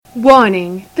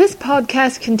Warning: this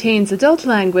podcast contains adult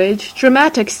language,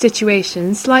 dramatic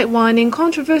situations, slight whining,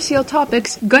 controversial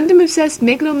topics, Gundam-obsessed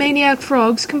megalomaniac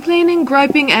frogs complaining,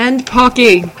 griping, and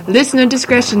pawking. Listener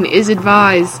discretion is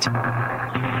advised.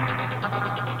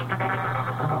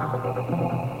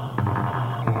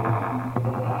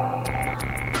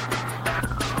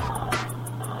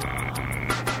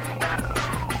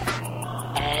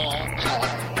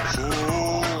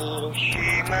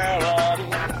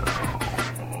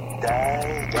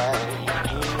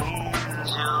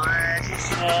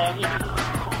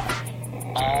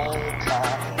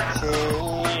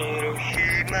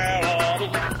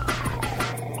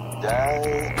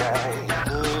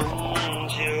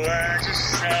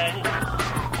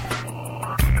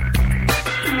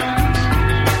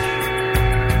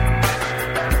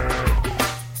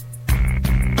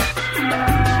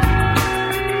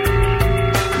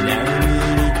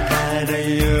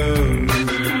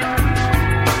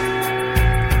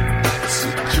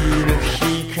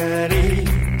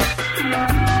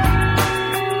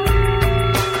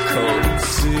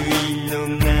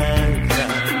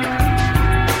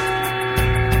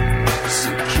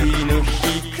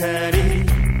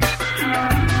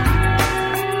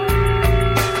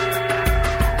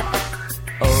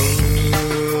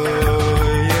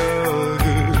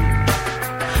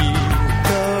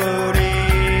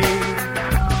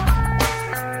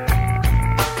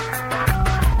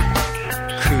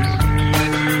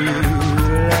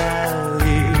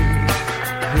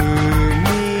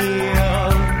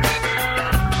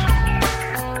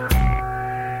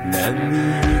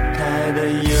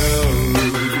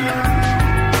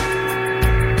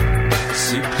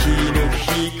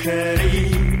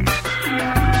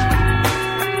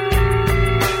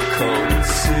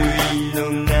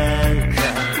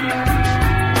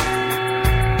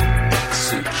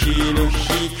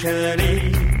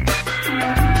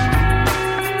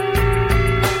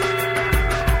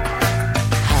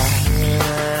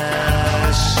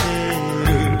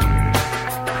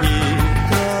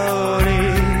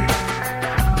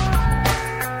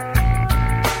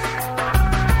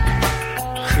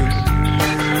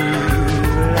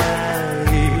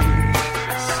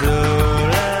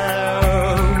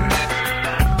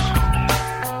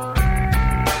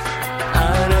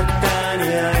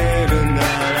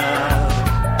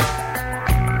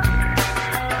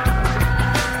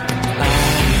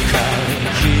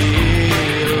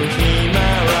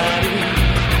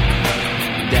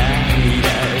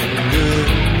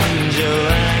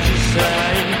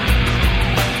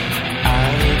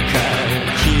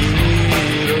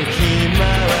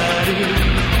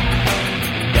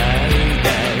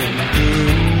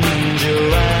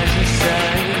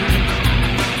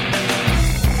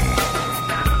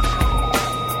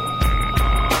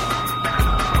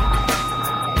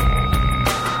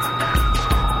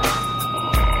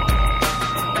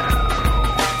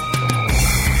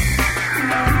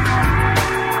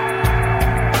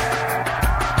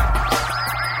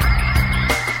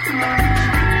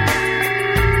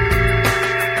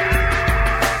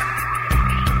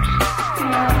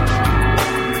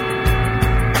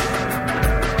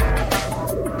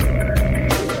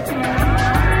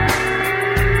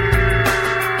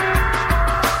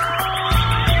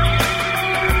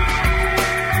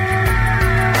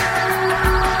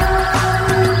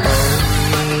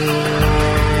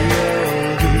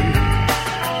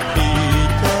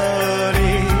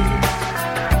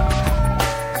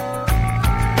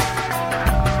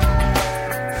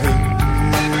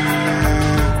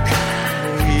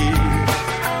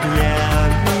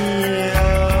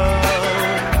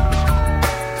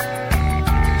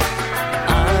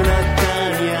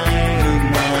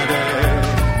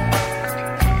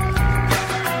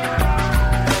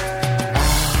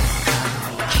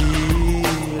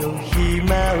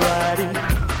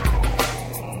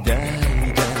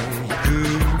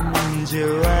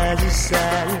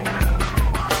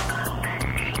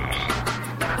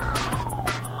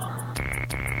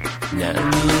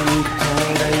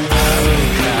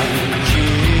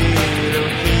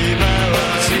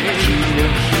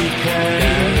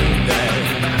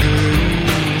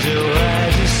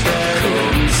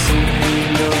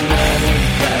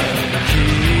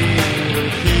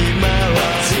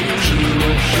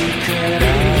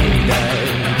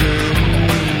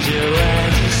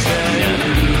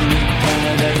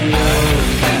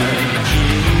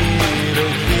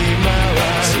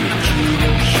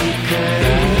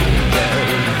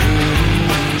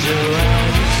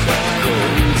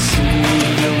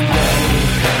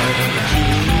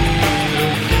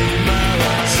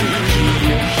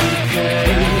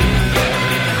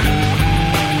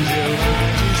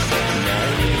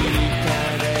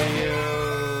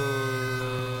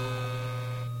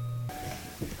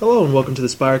 Hello and welcome to the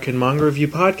Spirekin Manga Review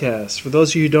Podcast. For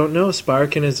those of you who don't know,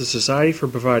 Spirekin is a society for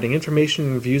providing information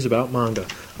and reviews about manga.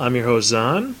 I'm your host,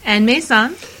 Zan. And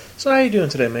Mason. So how are you doing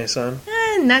today, Mason?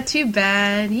 Not too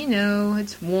bad. You know,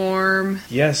 it's warm.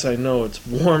 Yes, I know, it's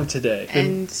warm today.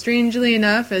 And strangely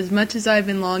enough, as much as I've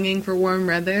been longing for warm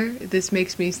weather, this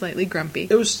makes me slightly grumpy. I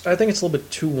think it's a little bit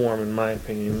too warm in my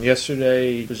opinion.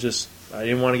 Yesterday was just... I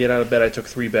didn't want to get out of bed. I took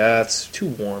 3 baths. Too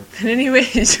warm. But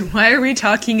anyways, why are we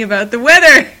talking about the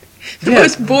weather? The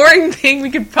most boring thing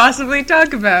we could possibly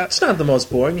talk about. It's not the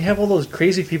most boring. You have all those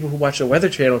crazy people who watch the Weather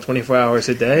Channel 24 hours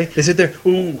a day. They sit there,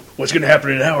 ooh, what's going to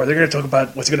happen in an hour? They're going to talk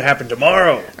about what's going to happen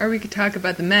tomorrow. Or we could talk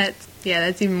about the Mets. Yeah,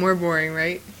 that's even more boring,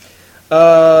 right?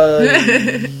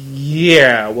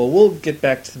 Yeah. Well, we'll get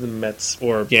back to the Mets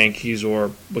or Yankees or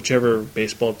whichever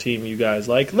baseball team you guys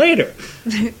like later.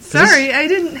 Sorry, I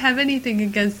didn't have anything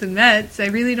against the Mets. I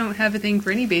really don't have a thing for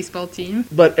any baseball team.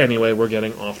 But anyway, we're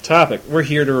getting off topic. We're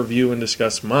here to review and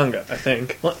discuss manga, I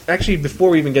think. Well, actually,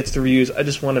 before we even get to the reviews, I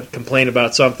just want to complain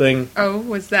about something. Oh,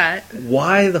 what's that?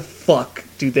 Why the fuck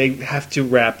do they have to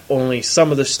wrap only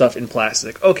some of the stuff in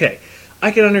plastic? Okay. I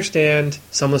can understand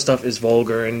some of the stuff is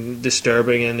vulgar and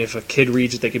disturbing, and if a kid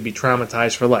reads it, they could be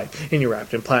traumatized for life, and you're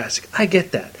wrapped in plastic. I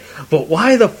get that. But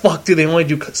why the fuck do they only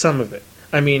do some of it?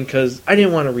 I mean, because I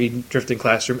didn't want to read Drifting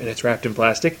Classroom, and it's wrapped in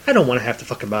plastic. I don't want to have to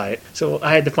fucking buy it. So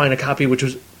I had to find a copy which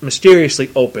was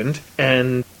mysteriously opened,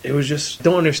 and it was just,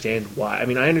 don't understand why. I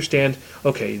mean, I understand,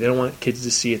 okay, they don't want kids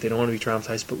to see it, they don't want to be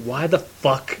traumatized, but why the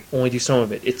fuck only do some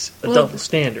of it? It's a double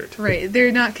standard. Right,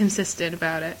 they're not consistent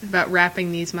about it, about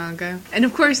wrapping these manga. And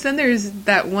of course, then there's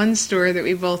that one store that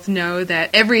we both know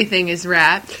that everything is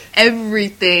wrapped.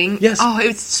 Everything. Yes. Oh,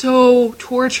 it's so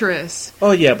torturous.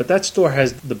 Oh yeah, but that store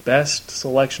has the best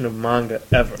selection of manga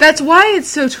ever. That's why it's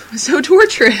so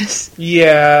torturous.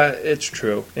 Yeah, it's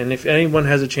true. And if anyone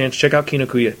has a chance, check out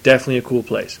Kinokuniya. Definitely a cool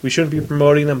place. We shouldn't be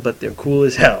promoting them, but they're cool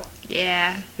as hell.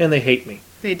 Yeah. And they hate me.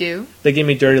 They do? They give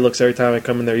me dirty looks every time I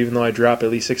come in there, even though I drop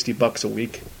at least $60 a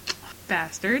week.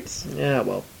 Bastards. Yeah,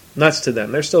 well, nuts to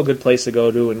them. They're still a good place to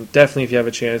go to, and definitely if you have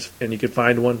a chance and you can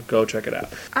find one, go check it out.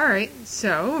 Alright,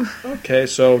 so... Okay,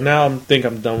 so now I think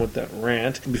I'm done with that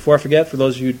rant. Before I forget, for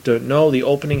those of you who don't know, the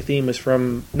opening theme is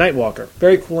from Nightwalker.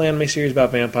 Very cool anime series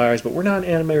about vampires, but we're not an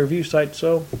anime review site,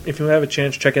 so if you have a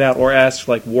chance, check it out, or ask,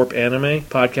 like, Warp Anime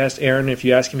podcast. Aaron, if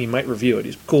you ask him, he might review it.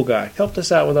 He's a cool guy. Helped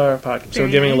us out with our podcast, so we're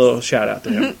giving a little shout out to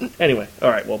him. Anyway,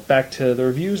 alright, well, back to the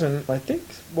reviews, and I think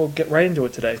we'll get right into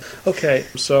it today. Okay,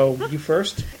 so you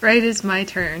first? Right, it's my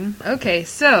turn. Okay,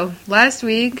 so last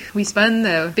week we spun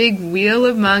the big wheel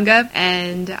of manga,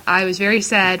 and I was very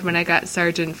sad when I got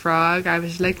Sergeant Frog. I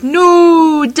was like,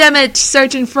 no, damn it,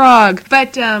 Sergeant Frog.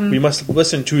 But, we must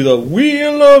listen to the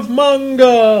Wheel of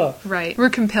Manga! Right, we're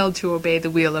compelled to obey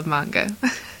the wheel of manga.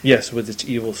 Yes, with its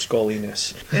evil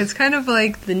sculliness. It's kind of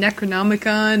like the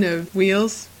Necronomicon of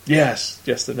wheels. Yes,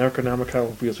 the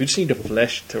Necronomicon wheels. We just need the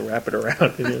flesh to wrap it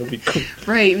around, and it'll be cool.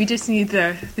 Right, we just need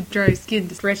the dry skin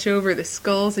to stretch over the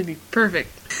skulls. It'd be perfect.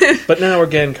 But now we're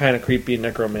getting kind of creepy and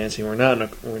necromancy. We're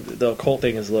not. The occult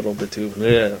thing is a little bit too.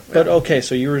 Yeah. But okay,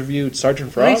 so you reviewed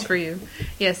Sergeant Frog? Nice for you.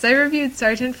 Yes, I reviewed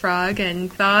Sergeant Frog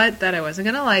and thought that I wasn't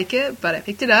going to like it, but I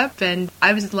picked it up and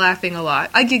I was laughing a lot.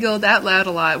 I giggled out loud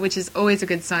a lot, which is always a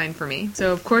good sign for me.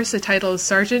 So, of course, the title is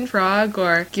Sergeant Frog,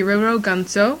 or Kiroro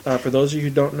Ganso. For those of you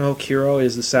who don't know, Kiro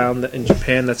is the sound that in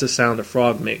Japan, that's the sound a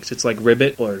frog makes. It's like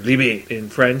ribbit or ribe in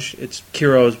French. It's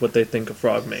Kiro is what they think a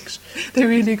frog makes. They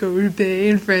really go ribe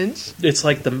in French. It's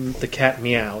like the cat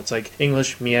meow. It's like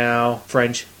English meow,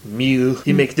 French mew.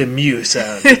 You make the mew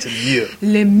sound. It's a mew.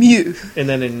 Le mew. And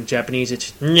then in Japanese,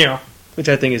 it's meow, which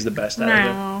I think is the best out of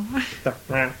it.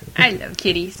 I love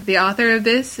kitties. The author of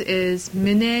this is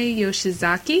Mine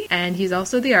Yoshizaki, and he's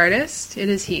also the artist. It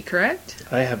is he, correct?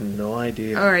 I have no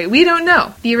idea. Alright, we don't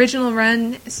know. The original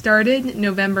run started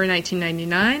November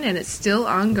 1999, and it's still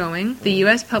ongoing. The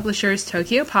U.S. publisher is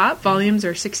Tokyo Pop. Volumes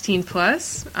are 16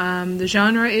 plus. The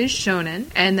genre is shonen,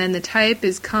 and then the type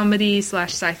is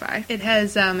comedy/sci-fi. It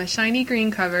has a shiny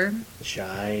green cover.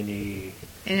 Shiny.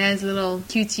 It has a little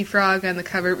cutesy frog on the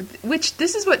cover, which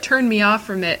this is what turned me off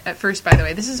from it at first, by the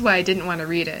way. This is why I didn't want to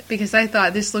read it, because I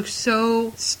thought this looked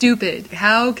so stupid.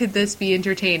 How could this be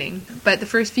entertaining? But the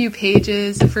first few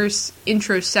pages, the first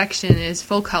intro section is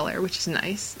full color, which is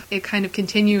nice. It kind of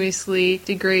continuously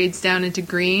degrades down into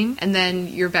green, and then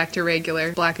you're back to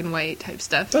regular black and white type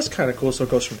stuff. That's kind of cool. So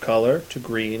it goes from color to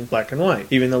green, black and white.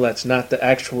 Even though that's not the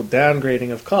actual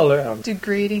downgrading of color.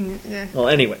 Degrading. Well,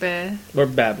 anyway, we're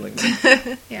babbling.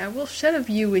 Yeah, well, shut up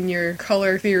you and your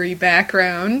color theory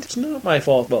background. It's not my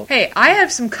fault. Well, Hey, I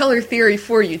have some color theory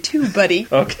for you too, buddy.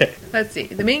 okay. Let's see.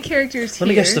 The main character's here. Let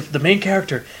me guess. The main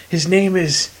character. His name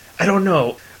is, I don't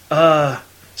know.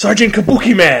 Sergeant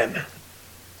Kabuki Man.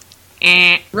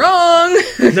 Wrong.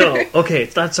 No. Okay,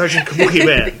 it's not Sergeant Kabuki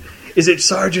Man. Is it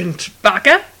Sergeant?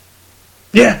 Baka?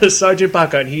 Yeah, Sergeant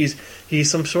Baka, and he's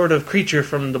some sort of creature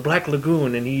from the Black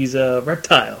Lagoon, and he's a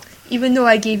reptile. Even though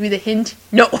I gave you the hint,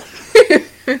 no.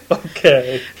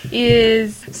 Okay.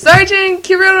 Is Sergeant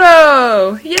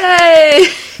Kiroro! Yay!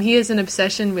 He has an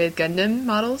obsession with Gundam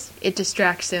models. It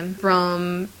distracts him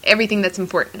from everything that's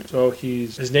important. So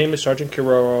his name is Sergeant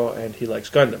Kiroro, and he likes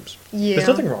Gundams. Yeah. There's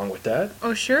nothing wrong with that.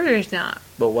 Oh, sure there's not.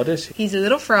 But what is he? He's a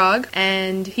little frog,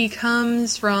 and he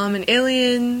comes from an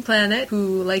alien planet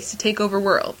who likes to take over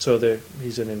worlds. So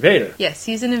he's an invader. Yes,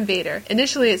 he's an invader.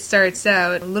 Initially, it starts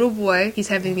out, a little boy, he's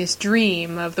having this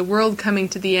dream of the world coming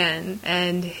to the end,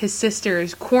 and his sister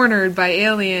is cornered by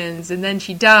aliens, and then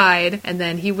she died, and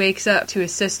then he wakes up to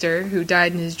his sister, who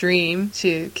died in his dream,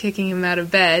 to kicking him out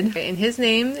of bed. And his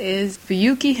name is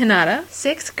Fuyuki Hinata,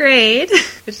 6th grade,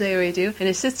 which they always do, and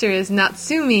his sister is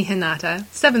Natsumi Hinata,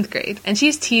 7th grade. And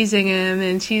she's teasing him,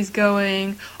 and she's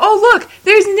going, "Oh, look,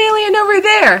 there's an alien over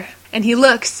there!" And he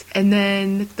looks, and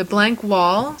then the blank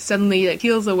wall suddenly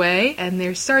peels away, and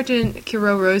there's Sergeant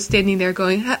Kiroro standing there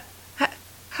going,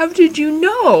 "How did you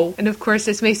know?" And of course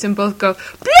this makes them both go,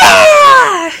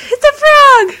 "Blah! It's a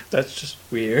frog!" That's just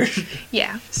weird.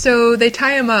 Yeah. So they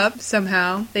tie him up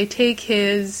somehow. They take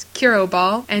his Kuro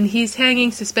ball, and he's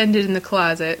hanging suspended in the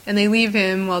closet, and they leave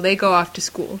him while they go off to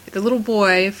school. The little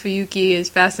boy, Fuyuki, is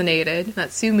fascinated.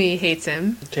 Natsumi hates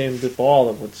him. Tame the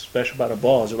ball. What's special about a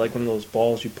ball? Is it like one of those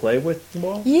balls you play with? The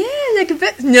ball? Yeah, like a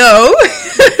bit. No.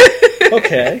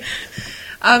 Okay.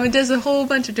 It does a whole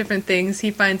bunch of different things.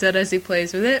 He finds out as he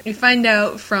plays with it. We find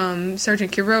out from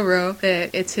Sergeant Kiroro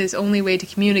that it's his only way to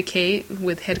communicate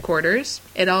with headquarters.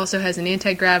 It also has an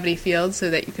anti-gravity field so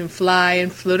that you can fly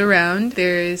and float around.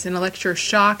 There's an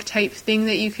electroshock type thing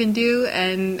that you can do,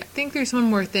 and I think there's one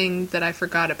more thing that I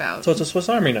forgot about. So it's a Swiss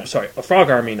Army knife. Sorry, a Frog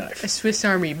Army knife. A Swiss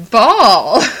Army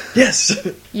ball! Yes!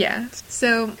 Yeah.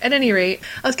 So, at any rate,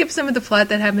 I'll skip some of the plot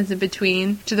that happens in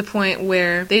between to the point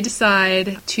where they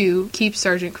decide to keep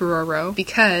Sergeant Kiroro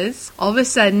because all of a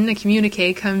sudden a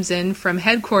communique comes in from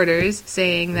headquarters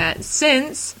saying that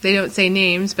since, they don't say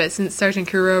names, but since Sergeant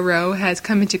Kiroro has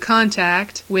come into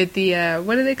contact with the,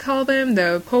 what do they call them?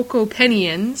 The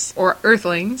Pocopenians, or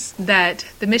Earthlings, that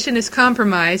the mission is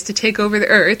compromised to take over the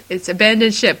Earth. It's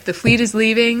abandoned ship. The fleet is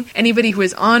leaving. Anybody who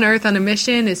is on Earth on a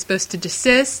mission is supposed to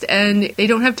desist, and they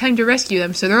don't have time to rescue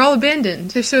them, so they're all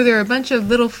abandoned. So there are a bunch of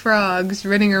little frogs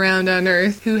running around on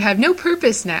Earth who have no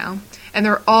purpose now, and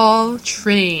they're all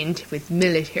trained with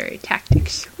military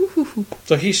tactics.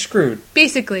 So he's screwed.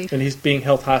 Basically. And he's being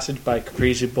held hostage by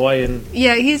Crazy Boy and...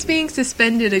 Yeah, he's being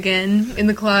suspended again in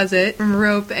the closet from a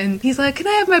rope, and he's like, "Can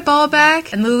I have my ball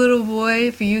back?" And the little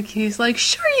boy, Fuyuki's like,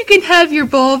 "Sure, you can have your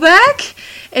ball back,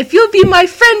 if you'll be my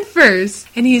friend first."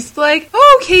 And he's like,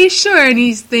 "Okay, sure." And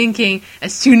he's thinking,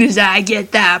 as soon as I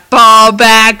get that ball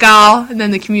back, I'll... And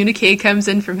then the communique comes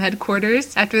in from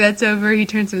headquarters. After that's over, he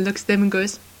turns and looks at them and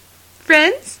goes,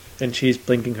 "Friends?" And she's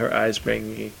blinking her eyes,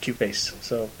 making a cute face.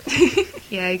 So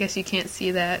Yeah, I guess you can't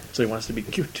see that. he wants to be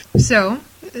cute. So,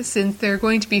 since they're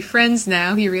going to be friends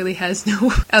now, he really has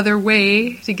no other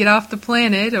way to get off the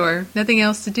planet or nothing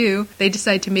else to do. They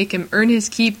decide to make him earn his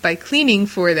keep by cleaning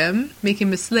for them, make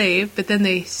him a slave, but then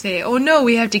they say, "Oh no,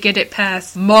 we have to get it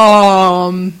past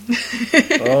Mom."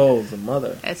 Oh, the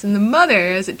mother. Yes, and the mother,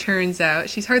 as it turns out,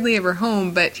 she's hardly ever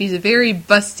home, but she's a very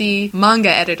busty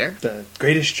manga editor. The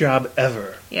greatest job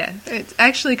ever. Yeah, it's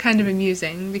actually kind of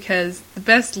amusing because the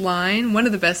best line, one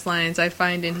of the best lines I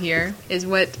find in here, is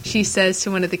what she says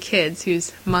to one of the kids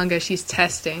whose manga she's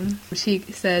testing. She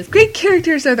says, "Great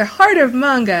characters are the heart of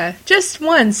manga. Just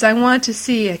once I want to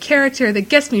see a character that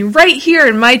gets me right here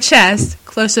in my chest."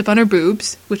 Close up on her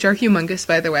boobs, which are humongous,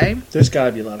 by the way. There's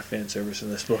gotta be a lot of fan service in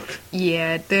this book.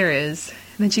 Yeah, there is.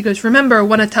 And then she goes, "Remember,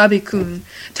 Wanatabe-kun,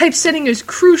 typesetting is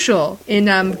crucial in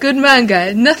good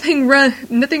manga. Nothing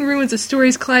ruins a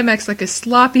story's climax like a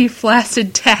sloppy,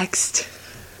 flaccid text."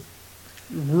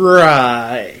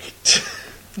 Right.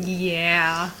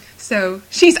 Yeah. So,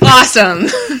 she's awesome.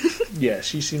 Yeah,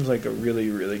 she seems like a really,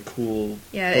 really cool...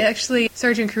 Yeah, actually,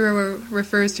 Sergeant Kuro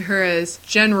refers to her as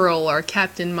General or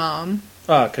Captain Mom.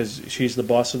 Ah, because she's the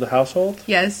boss of the household?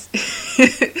 Yes.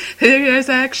 There's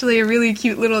actually a really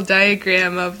cute little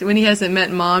diagram of when he hasn't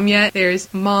met Mom yet.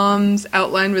 There's Mom's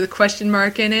outlined with a question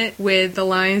mark in it, with the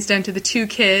lines down to the two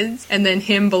kids, and then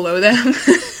him below them.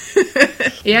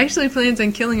 He actually plans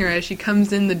on killing her as she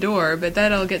comes in the door, but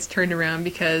that all gets turned around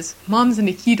because Mom's an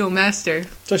Aikido master.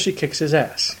 So she kicks his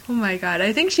ass. Oh my god,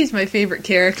 I think she's my favorite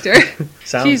character.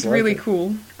 Sounds She's like really it.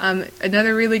 cool.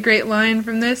 Another really great line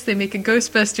from this, they make a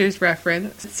Ghostbusters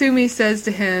reference. Tsumi says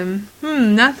to him,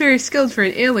 not very skilled for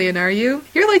an alien, are you?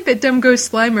 You're like that dumb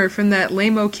ghost Slimer from that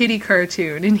lame-o kitty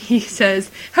cartoon. And he says,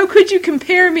 how could you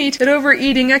compare me to that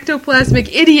overeating ectoplasmic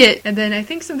idiot? And then I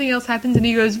think something else happens and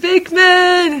he goes,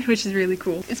 Vic-Man! Which is really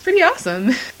cool. It's pretty awesome.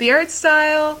 The art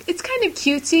style, it's kind of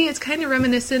cutesy. It's kind of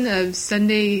reminiscent of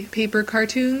Sunday paper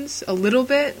cartoons a little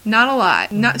bit. Not a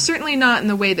lot. Certainly not in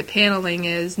the way the paneling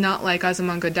is, not like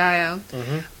Azumanga Daioh,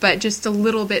 but just a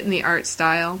little bit in the art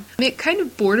style. It kind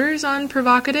of borders on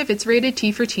provocative. It's rated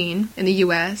T for teen in the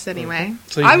US anyway.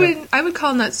 So I would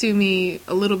call Natsumi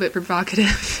a little bit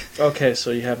provocative. Okay,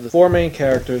 so you have the four main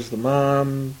characters, the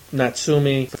mom,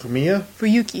 Natsumi, Fumiya?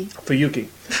 Fuyuki.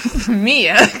 Fuyuki.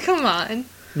 Mia, come on.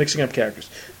 Mixing up characters.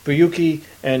 Fuyuki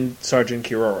and Sergeant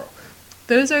Kiroro.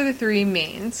 Those are the three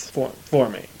mains. Four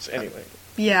mains, anyway.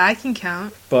 Yeah, I can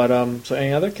count. But, so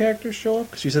any other characters show up?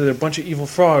 Because you said there are a bunch of evil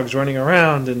frogs running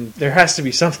around, and there has to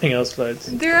be something else, but...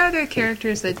 There are other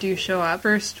characters that do show up.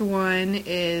 First one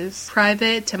is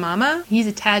Private Tamama. He's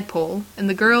a tadpole. And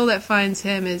the girl that finds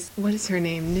him is... What is her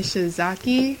name?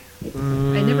 Nishizaki?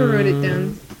 I never wrote it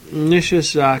down.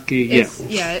 Nishizaki,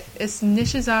 Yeah, it's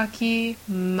Nishizaki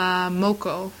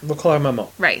Mamoko. We'll call her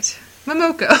Momo. Right.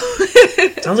 Mamoko.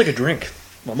 Sounds like a drink.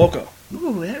 Momoko.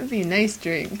 Ooh, that would be a nice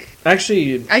drink.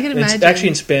 Actually, I can imagine. Actually,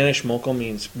 in Spanish, moco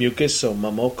means mucus, so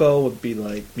mamoko would be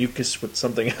like mucus with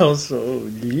something else. So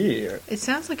yeah, It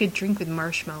sounds like a drink with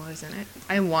marshmallows in it.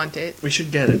 I want it. we should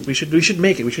get it. We should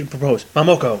make it. We should propose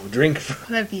mamoko drink. Oh,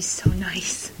 that'd be so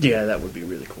nice. Yeah, that would be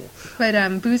really cool.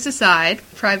 But booze aside,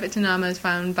 Private Tanama is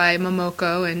found by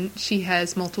Momoko, and she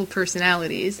has multiple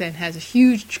personalities and has a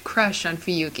huge crush on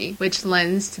Fuyuki, which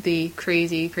lends to the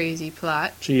crazy, crazy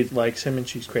plot. She likes him and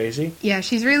she's crazy. Yeah,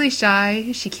 she's really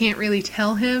shy. She can't really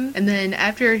tell him. And then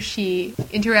after she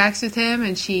interacts with him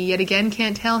and she yet again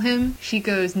can't tell him, she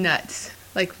goes nuts.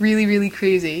 Like really, really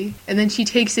crazy. And then she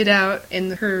takes it out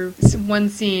in her one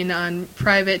scene on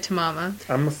Private Tamama.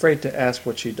 I'm afraid to ask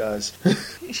what she does.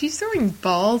 She's throwing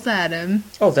balls at him.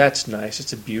 Oh, that's nice.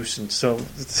 It's abuse, and so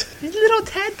This little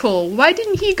tadpole. Why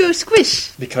didn't he go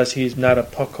squish? because he's not a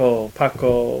Paco.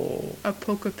 A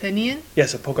Pocopenian?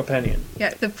 Yes, a Pocopenian. Yeah,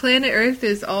 the planet Earth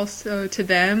is also to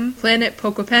them Planet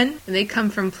Pocopen, and they come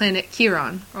from Planet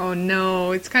Chiron. Oh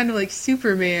no, it's kind of like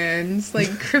Superman. It's like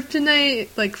Kryptonite,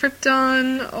 like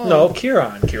Krypton. Oh. No,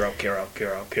 Kiro.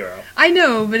 Kiro. I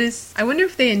know, but I wonder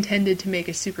if they intended to make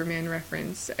a Superman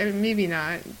reference. I mean, maybe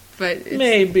not, but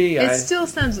Maybe. It still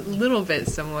sounds a little bit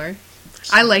similar.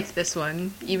 I liked this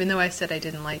one, even though I said I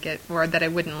didn't like it, or that I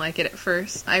wouldn't like it at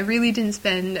first. I really didn't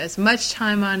spend as much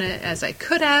time on it as I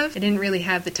could have. I didn't really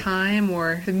have the time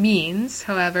or the means.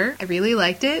 However, I really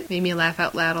liked it. Made me laugh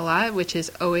out loud a lot, which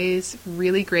is always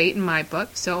really great in my book.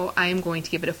 So I am going to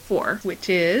give it a 4, which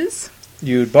is...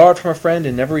 You'd borrow it from a friend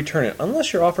and never return it,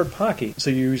 unless you're offered Pocky.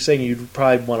 So you're saying you'd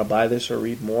probably want to buy this or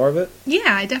read more of it?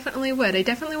 Yeah, I definitely would. I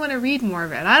definitely want to read more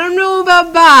of it. I don't know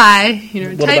about buy,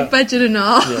 tight budget and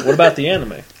all. Yeah, what about the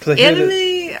anime?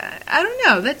 Anime, I don't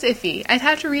know. That's iffy. I'd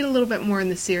have to read a little bit more in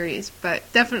the series, but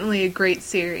definitely a great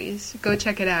series. Go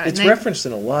check it out. It's referenced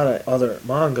in a lot of other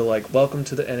manga, like Welcome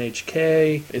to the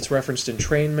NHK. It's referenced in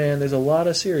Train Man. There's a lot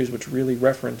of series which really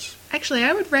reference. Actually,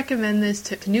 I would recommend this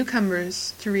to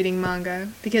newcomers to reading manga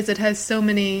because it has so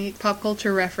many pop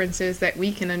culture references that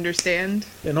we can understand.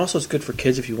 And also it's good for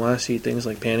kids if you want to see things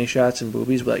like panty shots and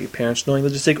boobies without your parents knowing.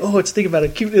 They'll just think, oh, it's thinking about a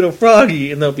cute little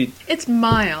froggy, and they'll be... It's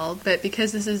mild, but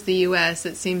because this is the U.S.,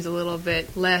 it seems a little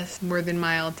bit more than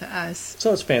mild to us.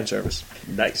 So it's fan service.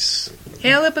 Nice.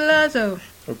 Hail Palazzo!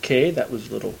 Okay, that was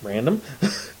a little random.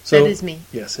 So, that is me.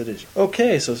 Yes, it is.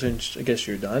 Okay, so since I guess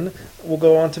you're done, we'll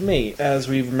go on to me. As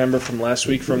we remember from last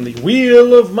week from the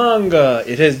Wheel of Manga,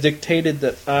 it has dictated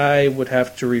that I would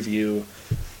have to review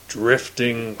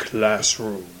Drifting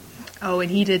Classroom. Oh,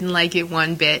 and he didn't like it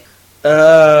one bit.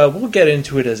 We'll get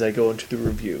into it as I go into the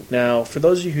review. Now, for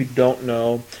those of you who don't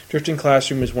know, Drifting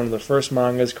Classroom is one of the first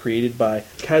mangas created by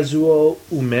Kazuo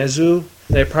Umezu.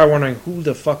 They're probably wondering, who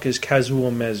the fuck is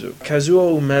Kazuo Umezu?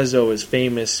 Kazuo Umezu is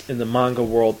famous in the manga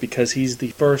world because he's the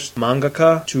first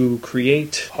mangaka to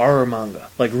create horror manga.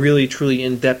 Like really, truly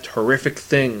in-depth, horrific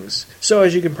things. So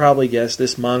as you can probably guess,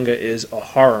 this manga is a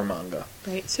horror manga.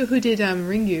 Right, so who did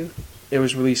Ringu? It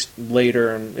was released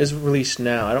later and is released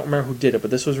now. I don't remember who did it,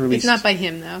 but this was released... It's not by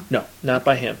him, though. No, not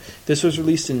by him. This was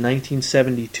released in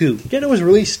 1972. Yet it was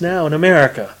released now in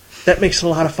America. That makes a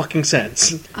lot of fucking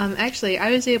sense. Actually,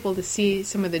 I was able to see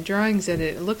some of the drawings in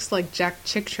it. It looks like Jack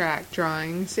Chick Track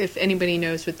drawings, if anybody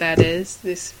knows what that is.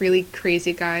 This really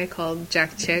crazy guy called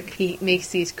Jack Chick. He makes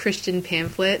these Christian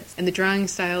pamphlets, and the drawing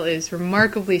style is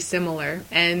remarkably similar,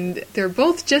 and they're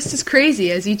both just as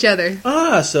crazy as each other.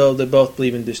 Ah, so they both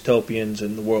believe in dystopians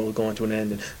and the world going to an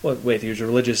end. And wait, here's a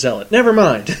religious zealot. Never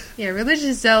mind. Yeah,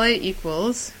 religious zealot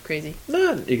equals crazy.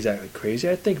 Not exactly crazy.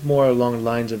 I think more along the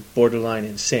lines of borderline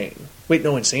insane. Wait,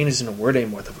 no, insane isn't a word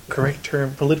anymore. The correct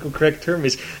term, political correct term,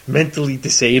 is mentally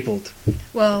disabled.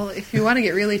 Well, if you want to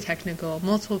get really technical,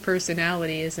 multiple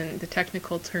personality isn't the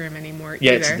technical term anymore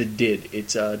Yeah, either. it's the DID.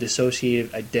 It's a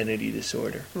dissociative identity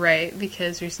disorder. Right,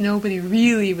 because there's nobody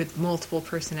really with multiple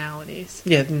personalities.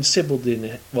 Yeah, and Sybil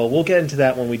didn't. Well, we'll get into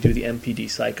that when we do the MPD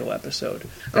Psycho episode.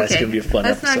 That's going to be a fun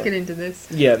Let's episode. not get into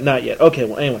this. Yeah, not yet. Okay,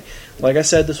 well, anyway. Like I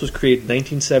said, this was created in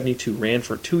 1972, ran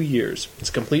for 2 years. It's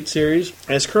a complete series,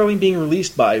 and it's currently being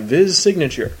released by Viz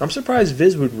Signature. I'm surprised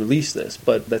Viz would release this,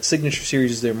 but that Signature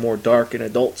series is their more dark and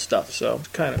adult stuff, so it's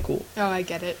kind of cool. Oh, I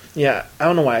get it. Yeah, I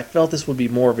don't know why. I felt this would be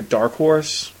more of a Dark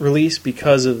Horse release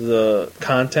because of the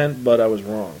content, but I was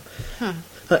wrong. Huh.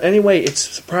 Anyway, it's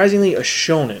surprisingly a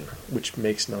shonen, which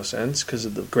makes no sense because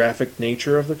of the graphic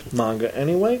nature of the manga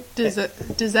anyway. Does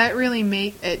that really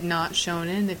make it not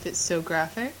shonen if it's so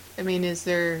graphic? I mean, is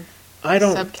there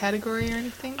subcategory or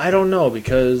anything? I don't know,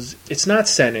 because it's not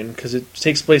seinen, because it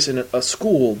takes place in a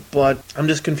school, but I'm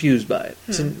just confused by it.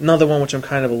 It's another one which I'm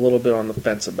kind of a little bit on the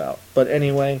fence about. But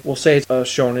anyway, we'll say it's a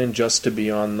shonen just to be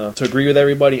to agree with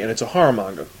everybody, and it's a horror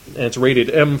manga. And it's rated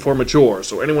M for mature,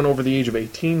 so anyone over the age of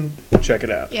 18, check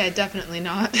it out. Yeah, definitely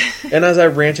not. And as I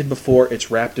ranted before, it's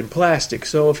wrapped in plastic,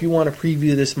 so if you want to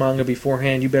preview this manga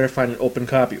beforehand, you better find an open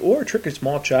copy, or trick a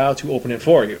small child to open it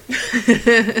for you.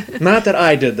 Not that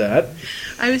I did that.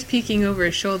 I was peeking over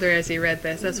his shoulder as he read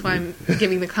this. That's why I'm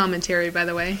giving the commentary, by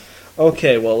the way.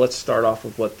 Okay, well, let's start off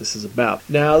with what this is about.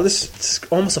 Now, this is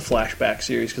almost a flashback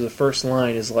series, because the first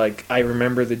line is like, I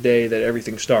remember the day that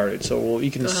everything started, so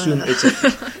you can assume it's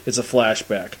a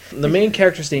flashback. The main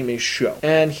character's name is Sho,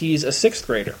 and he's a 6th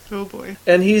grader. Oh, boy.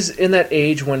 And he's in that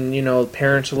age when,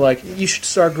 parents are like, you should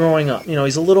start growing up.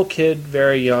 He's a little kid,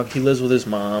 very young, he lives with his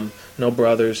mom, no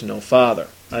brothers, no father.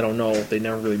 I don't know. They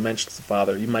never really mentioned the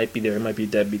father. He might be there. He might be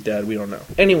deadbeat dad. We don't know.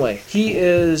 Anyway,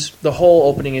 the whole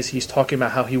opening is he's talking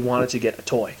about how he wanted to get a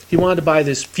toy. He wanted to buy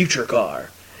this future car.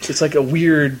 It's like a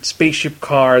weird spaceship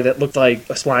car that looked like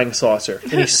a flying saucer.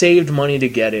 And he saved money to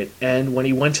get it. And when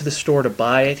he went to the store to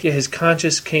buy it, his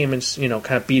conscience came and,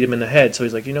 kind of beat him in the head. So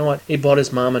he's like, you know what? He bought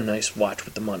his mom a nice watch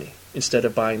with the money instead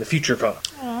of buying the future car.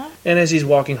 Aww. And as he's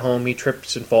walking home, he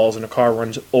trips and falls, and a car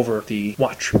runs over the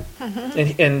watch.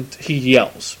 And he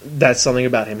yells. That's something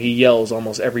about him. He yells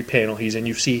almost every panel he's in.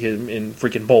 You see him in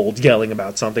freaking bold yelling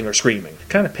about something or screaming.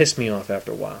 Kind of pissed me off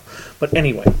after a while. But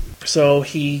anyway, so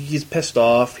he's pissed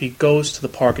off. He goes to the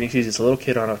park, and he sees this little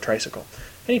kid on a tricycle.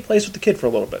 And he plays with the kid for a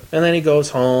little bit. And then he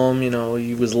goes home,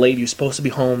 he was late, he was supposed to be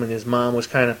home, and his mom was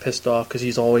kind of pissed off because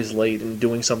he's always late and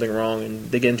doing something wrong,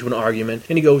 and they get into an argument.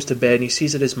 And he goes to bed, and he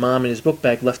sees that his mom in his book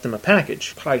bag left him a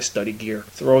package, probably study gear,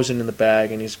 throws it in the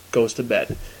bag, and he goes to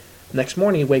bed. Next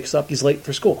morning, he wakes up, he's late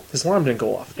for school. His alarm didn't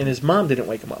go off, and his mom didn't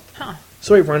wake him up. Huh.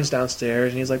 So he runs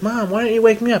downstairs, and he's like, Mom, why didn't you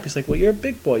wake me up? He's like, well, you're a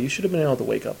big boy. You should have been able to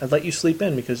wake up. I'd let you sleep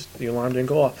in because the alarm didn't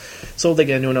go off. So they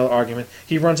get into another argument.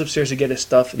 He runs upstairs to get his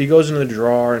stuff. He goes into the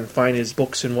drawer and finds his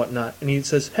books and whatnot, and he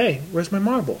says, hey, where's my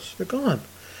marbles? They're gone.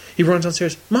 He runs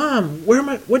downstairs, Mom,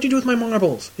 what'd you do with my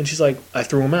marbles? And she's like, I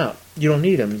threw them out. You don't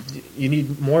need them. You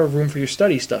need more room for your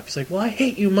study stuff. He's like, well, I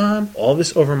hate you, Mom. All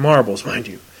this over marbles, mind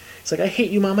you. He's like, I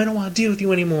hate you, Mom. I don't want to deal with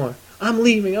you anymore. I'm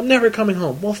leaving. I'm never coming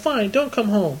home. Well, fine. Don't come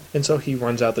home. And so he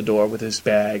runs out the door with his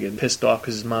bag and pissed off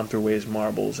because his mom threw away his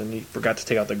marbles and he forgot to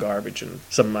take out the garbage and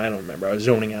something. I don't remember. I was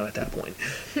zoning out at that point.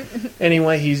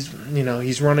 Anyway, he's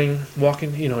running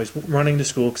to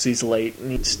school because he's late,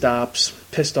 and he stops,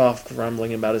 pissed off,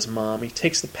 grumbling about his mom. He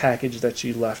takes the package that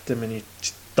she left him and he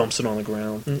dumps it on the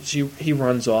ground. And he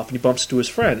runs off and he bumps into his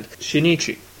friend,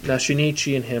 Shinichi. Now,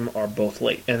 Shinichi and him are both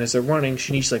late. And as they're running,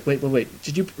 Shinichi's like, wait.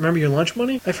 Did you remember your lunch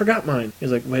money? I forgot mine.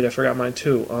 He's like, wait, I forgot mine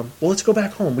too. Well, let's go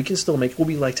back home. We can still we'll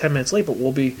be like 10 minutes late, but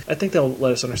I think they'll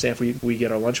let us understand if we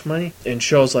get our lunch money. And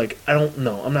Sho's like, I don't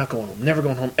know. I'm not going home. Never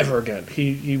going home ever again.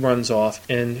 He runs off,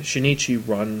 and Shinichi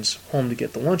runs home to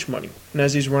get the lunch money. And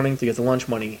as he's running to get the lunch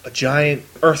money, a giant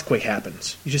earthquake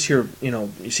happens. You just hear,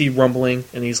 you see rumbling,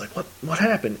 and he's like, what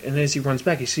happened? And as he runs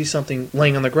back, he sees something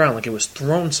laying on the ground like it was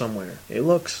thrown somewhere.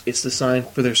 It's the sign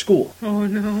for their school. Oh,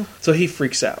 no. So he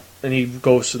freaks out. And he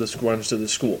goes to runs to the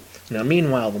school. Now,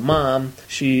 meanwhile, the mom,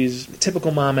 she's a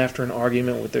typical mom after an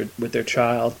argument with their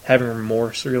child, having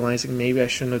remorse, realizing maybe I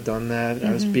shouldn't have done that.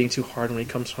 I was being too hard. When he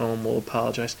comes home, we'll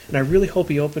apologize. And I really hope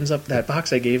he opens up that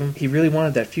box I gave him. He really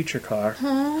wanted that future car.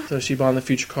 Aww. So she bought him the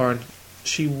future car, and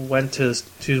she was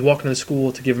walking to the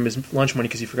school to give him his lunch money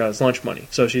because he forgot his lunch money.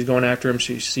 So she's going after him.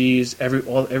 She sees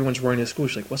everyone's running to the school.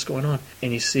 She's like, what's going on?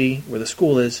 And you see where the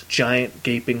school is, giant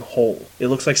gaping hole. It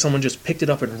looks like someone just picked it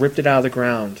up and ripped it out of the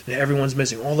ground. And everyone's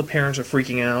missing. All the parents are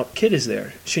freaking out. Kid is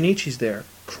there. Shinichi's there,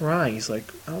 crying. He's like,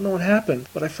 I don't know what happened,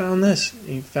 but I found this. And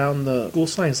he found the school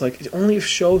sign. It's like, only if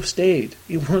Sho stayed,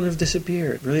 he wouldn't have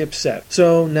disappeared. Really upset.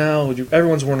 So now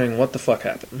everyone's wondering what the fuck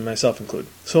happened, myself included.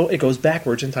 So it goes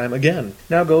backwards in time again.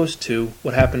 Now goes to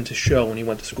what happened to Sho when he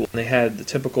went to school. And they had the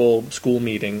typical school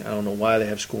meeting. I don't know why they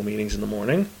have school meetings in the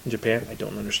morning in Japan. I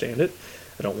don't understand it.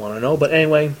 I don't want to know. But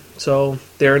anyway, so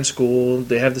they're in school.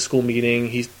 They have the school meeting.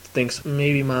 He thinks,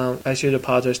 maybe Mom, I should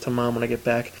apologize to Mom when I get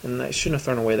back, and I shouldn't have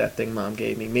thrown away that thing Mom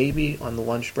gave me. Maybe on the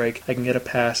lunch break I can get a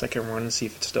pass, I can run and see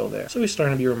if it's still there. So he's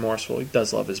starting to be remorseful. He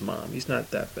does love his mom. He's not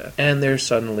that bad. And there's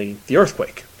suddenly the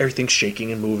earthquake. Everything's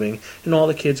shaking and moving, and all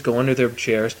the kids go under their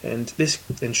chairs, and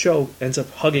Sho ends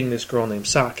up hugging this girl named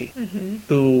Saki,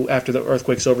 who, after the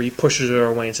earthquake's over, he pushes her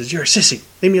away and says, "You're a sissy.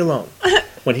 Leave me alone."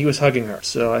 When he was hugging her.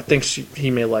 So I think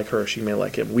he may like her, she may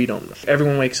like him. We don't know.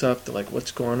 Everyone wakes up. They're like, what's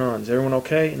going on? Is everyone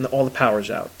okay? And all the power's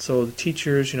out. So the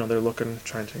teachers, they're looking,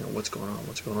 trying to think, what's going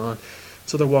on?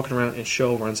 So they're walking around, and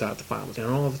Sho runs out to find them.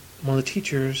 And one of the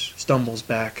teachers stumbles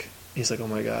back. He's like, oh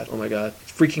my god,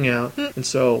 freaking out. And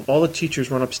so all the teachers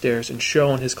run upstairs, and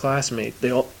Sho and his classmate,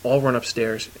 they all run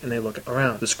upstairs, and they look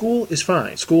around. The school is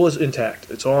fine. School is intact.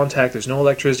 It's all intact. There's no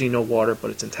electricity, no water, but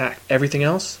it's intact. Everything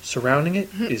else surrounding it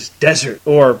is desert,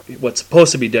 or what's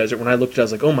supposed to be desert. When I looked at it, I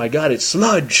was like, oh my god, it's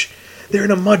sludge. They're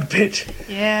in a mud pit.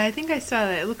 Yeah, I think I saw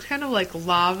that. It looked kind of like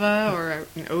lava or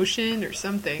an ocean or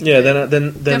something. Yeah,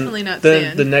 then definitely not then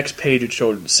sand. The next page it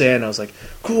showed sand. I was like,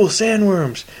 cool,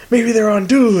 sandworms. Maybe they're on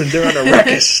Dune. They're on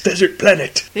Arrakis, desert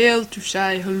planet. Hail to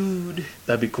Shai Hulud.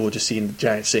 That'd be cool, just seeing the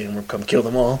giant sandworm come kill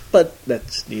them all. But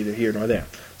that's neither here nor there.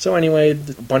 So anyway,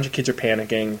 a bunch of kids are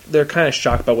panicking. They're kind of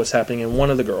shocked by what's happening, and one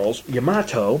of the girls,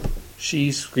 Yamato,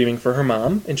 she's screaming for her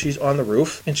mom, and she's on the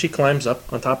roof, and she climbs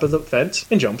up on top of the fence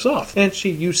and jumps off. And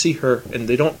you see her, and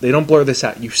they don't blur this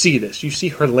out. You see this. You see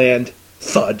her land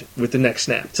thud with the next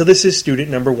snap. So this is student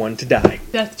number 1 to die.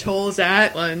 Death toll is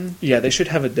that one. Yeah, they should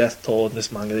have a death toll in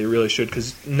this manga. They really should,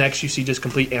 because next you see just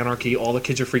complete anarchy. All the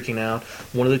kids are freaking out.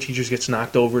 One of the teachers gets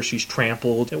knocked over. She's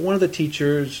trampled. And one of the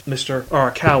teachers, Mr.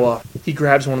 Arakawa, he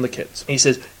grabs one of the kids. And he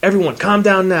says, everyone, calm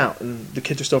down now. And the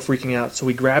kids are still freaking out. So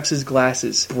he grabs his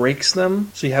glasses, breaks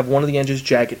them, so you have one of the edges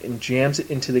jagged, and jams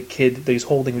it into the kid that he's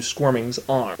holding, who's squirming's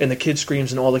arm. And the kid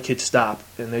screams, and all the kids stop.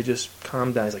 And they just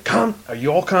calm down. He's like, are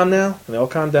you all calm now? And they all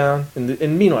calm down.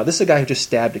 And meanwhile, this is a guy who just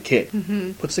stabbed a kid.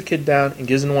 Puts the kid down and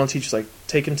gives him to one teacher, like,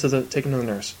 take him to the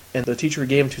nurse. And the teacher who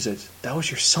gave him to says, that was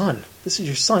your son. This is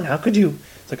your son. How could you?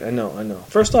 It's like, I know.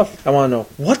 First off, I want to know,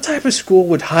 what type of school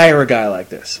would hire a guy like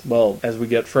this? Well, as we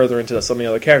get further into some of the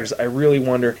other characters, I really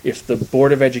wonder if the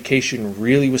Board of Education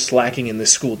really was slacking in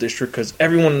this school district, because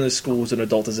everyone in this school who's an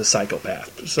adult is a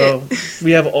psychopath. So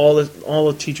we have all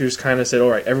the teachers kind of said, all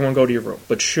right, everyone go to your room.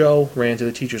 But Sho ran to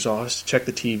the teacher's office, check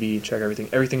the TV, check everything.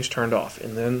 Everything's turned off.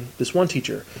 And then this one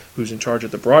teacher, who's in charge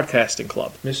of the broadcasting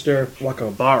club, Mr.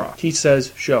 Wakabara, he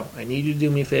says, Sho, I need you to do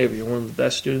me a favor. You're one of the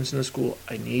best students in the school.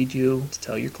 I need you to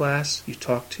tell your class you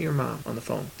talk to your mom on the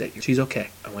phone that she's okay.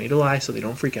 I want you to lie so they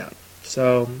don't freak out.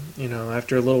 So,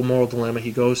 after a little moral dilemma,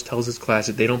 he goes, tells his class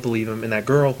that they don't believe him, and that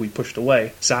girl who he pushed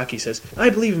away, Saki, says, I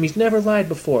believe him, he's never lied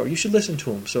before, you should listen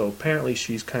to him. So apparently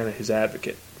she's kind of his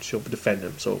advocate. She'll defend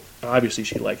him. So obviously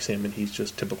she likes him, and he's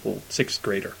just typical 6th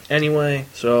grader. Anyway,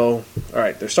 so,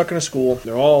 alright, they're stuck in a school,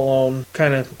 they're all alone,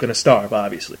 kind of gonna starve,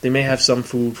 obviously. They may have some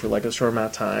food for like a short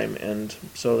amount of time, and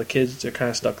so the kids are kind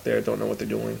of stuck there, don't know what they're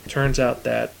doing. Turns out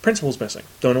that principal's missing.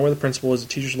 Don't know where the principal is, the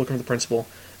teacher's looking for the principal.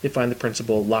 They find the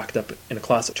principal locked up in a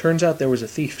closet. Turns out there was a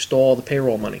thief who stole all the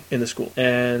payroll money in the school.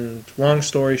 And long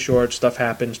story short, stuff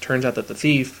happens. Turns out that the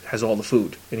thief has all the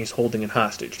food, and he's holding it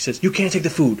hostage. He says, you can't take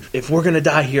the food. If we're going to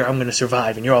die here, I'm going to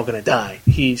survive, and you're all going to die.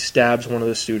 He stabs one of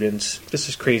the students. This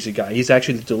is crazy guy. He's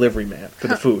actually the delivery man for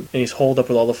the food. And he's holed up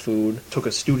with all the food, took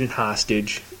a student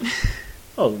hostage.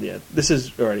 Oh, yeah, this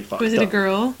is already fucked up. Was it a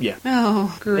girl? Yeah.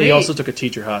 Oh, great. And he also took a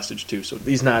teacher hostage, too, so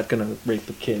he's not going to rape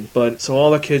the kid. But, so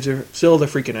all the kids are, still they're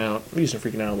freaking out. They're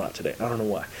freaking out a lot today. I don't know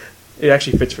why. It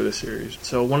actually fits for this series.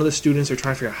 So one of the students are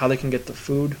trying to figure out how they can get the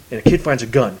food, and a kid finds a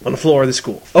gun on the floor of the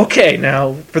school. Okay,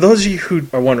 now, for those of you who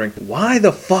are wondering, why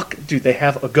the fuck do they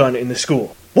have a gun in the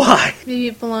school? Why? Maybe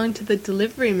it belonged to the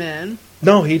delivery man.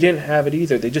 No, he didn't have it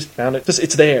either. They just found it.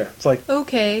 It's there. It's like,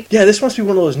 Okay. yeah, this must be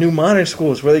one of those new modern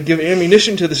schools where they give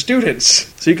ammunition to the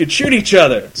students so you could shoot each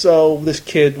other. So this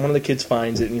kid, one of the kids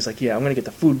finds it, and he's like, yeah, I'm going to get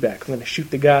the food back. I'm going to shoot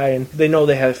the guy. And they know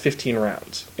they have 15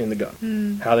 rounds in the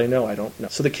gun. How they know, I don't know.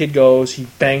 So the kid goes, he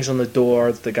bangs on the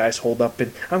door that the guys hold up,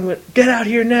 and I'm going to get out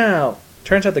here now.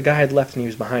 Turns out the guy had left and he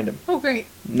was behind him. Oh, great.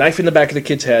 Knife in the back of the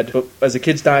kid's head. But as the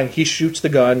kid's dying, he shoots the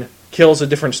gun, kills a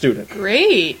different student.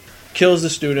 Great. Kills the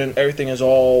student. Everything is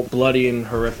all bloody and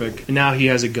horrific. And now he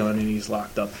has a gun and he's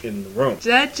locked up in the room.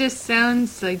 That just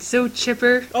sounds like so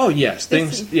chipper. Oh, yes.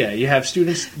 You have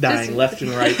students dying left and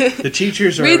right. The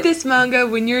teachers are... Read this manga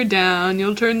when you're down.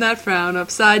 You'll turn that frown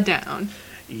upside down.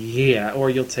 Yeah, or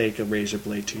you'll take a razor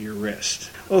blade to your wrist.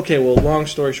 Okay, well, long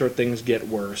story short, things get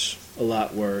worse. A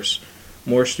lot worse.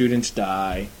 More students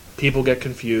die. People get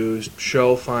confused.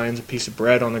 Sho finds a piece of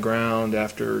bread on the ground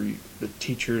after the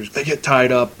teachers, they get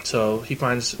tied up. So he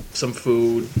finds some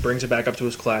food, brings it back up to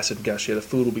his class, and guess, yeah, the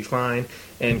food will be fine.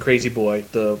 And Crazy Boy,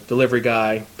 the delivery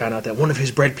guy, found out that one of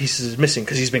his bread pieces is missing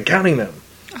because he's been counting them.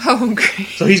 Oh, great.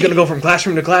 So he's going to go from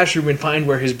classroom to classroom and find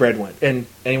where his bread went. And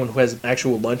anyone who has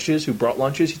actual lunches, who brought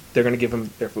lunches, they're going to give him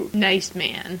their food. Nice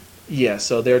man. Yeah,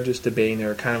 so they're just debating.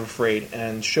 They're kind of afraid.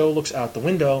 And Sho looks out the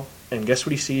window, and guess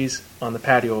what he sees on the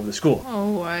patio of the school?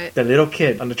 Oh, what? The little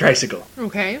kid on the tricycle.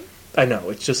 Okay. I know,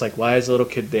 it's just like, why is the little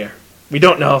kid there? We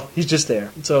don't know. He's just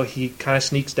there. So he kind of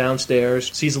sneaks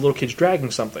downstairs, sees the little kid's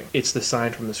dragging something. It's the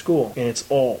sign from the school, and it's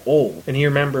all old. And he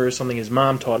remembers something his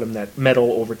mom taught him, that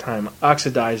metal over time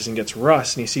oxidizes and gets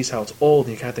rust, and he sees how it's old,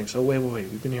 and he kind of thinks, oh, wait,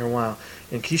 we've been here a while.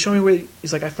 And can you show me where...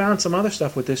 He's like, I found some other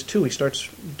stuff with this, too. He starts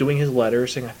doing his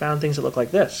letters, saying, I found things that look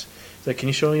like this. He's like, can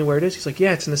you show me where it is? He's like,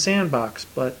 yeah, it's in the sandbox,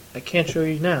 but I can't show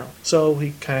you now. So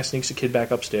he kind of sneaks the kid back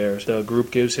upstairs. The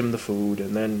group gives him the food,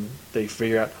 and then they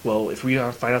figure out, well, if we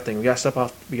find out things, we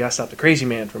gotta stop the crazy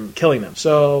man from killing them.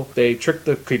 So they trick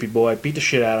the creepy boy, beat the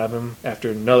shit out of him after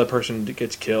another person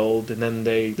gets killed, and then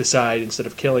they decide, instead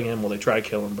of killing him, well, they try to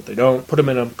kill him, but they don't. Put him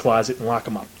in a closet and lock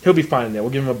him up. He'll be fine there.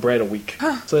 We'll give him a bread a week.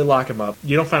 So they lock him up.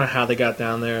 You don't find out how they got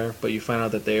down there, but you find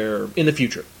out that they're in the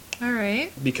future. All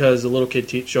right. Because the little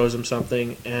kid shows him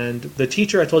something, and the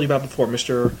teacher I told you about before,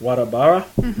 Mr. Wadabara,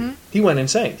 he went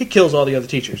insane. He kills all the other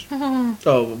teachers.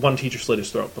 Oh, one teacher slit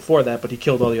his throat before that, but he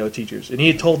killed all the other teachers. And he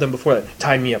had told them before that,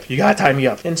 tie me up. You gotta tie me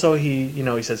up. And so he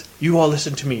says, you all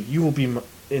listen to me. You will be...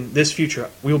 In this future,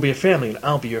 we will be a family, and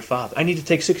I'll be your father. I need to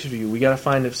take 6 of you. We gotta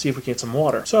see if we can get some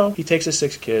water. So he takes his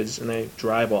 6 kids, and they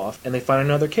drive off, and they find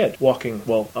another kid walking,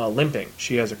 limping.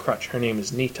 She has a crutch. Her name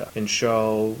is Nita. And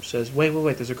Sho says, wait,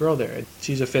 there's a girl there. And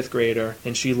she's a 5th grader,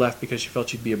 and she left because she felt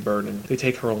she'd be a burden. They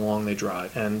take her along, they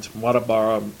drive. And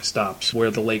Wadabara stops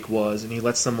where the lake was, and he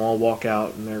lets them all walk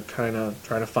out, and they're kind of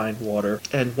trying to find water.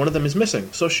 And one of them is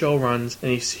missing. So Sho runs, and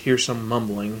he hears some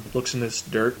mumbling, looks in this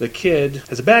dirt. The kid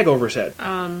has a bag over his head.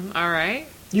 All right.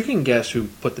 You can guess who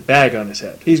put the bag on his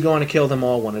head. He's going to kill them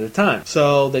all one at a time.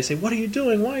 So they say, what are you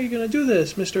doing? Why are you going to do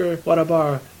this, Mr.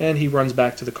 Wadabara? And he runs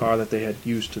back to the car that they had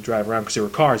used to drive around, because there were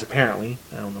cars, apparently.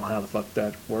 I don't know how the fuck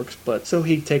that works. But so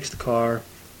he takes the car,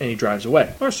 and he drives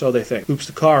away. Or so they think. Loops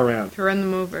the car around. To run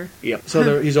them over. Yep.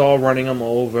 So he's all running them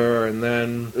over, and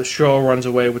then the Sho runs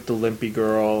away with the limpy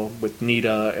girl, with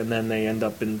Nita, and then they end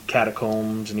up in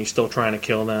catacombs, and he's still trying to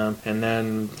kill them. And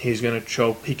then he's going to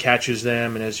choke. He catches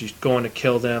them, and as he's going to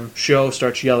kill them, Sho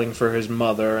starts yelling for his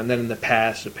mother. And then in the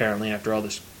past, apparently, after all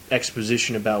this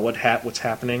exposition about what's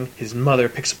happening, his mother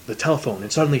picks up the telephone,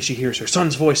 and suddenly she hears her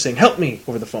son's voice saying, help me,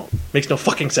 over the phone. Makes no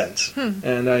fucking sense.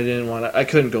 And I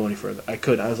couldn't go any further. I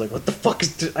was like, what the fuck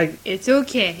is this? It's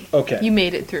okay. Okay. You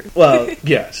made it through. Well,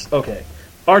 yes. Okay.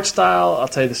 Art style, I'll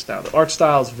tell you this now. The art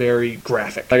style is very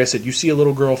graphic. Like I said, you see a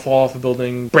little girl fall off a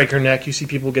building, break her neck. You see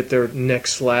people get their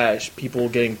necks slashed, people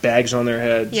getting bags on their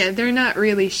heads. Yeah, they're not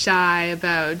really shy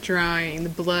about drawing the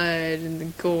blood and the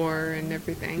gore and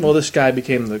everything. Well, this guy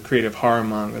became the creator of horror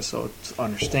manga, so it's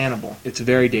understandable. It's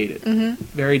very dated.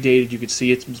 Very dated. You could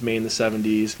see it was made in the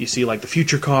 70s. You see, like, the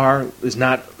future car is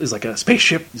like a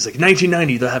spaceship. It's like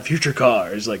 1990, they'll have future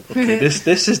cars. Like, okay,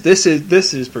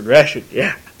 this is progression.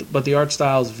 Yeah. But the art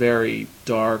style is very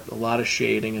dark, a lot of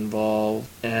shading involved,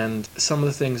 and some of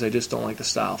the things I just don't like the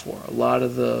style for. A lot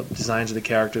of the designs of the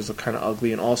characters look kind of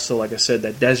ugly, and also, like I said,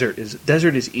 that desert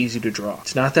is easy to draw.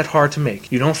 It's not that hard to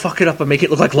make. You don't fuck it up and make it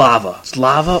look like lava. It's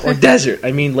lava or desert.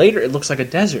 I mean, later it looks like a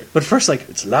desert. But first, like,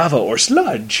 it's lava or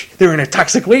sludge. They're in a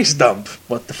toxic waste dump.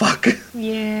 What the fuck?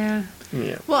 Yeah.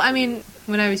 Yeah. Well, I mean,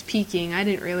 when I was peaking, I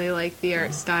didn't really like the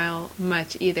art style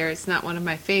much either. It's not one of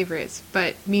my favorites,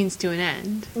 but means to an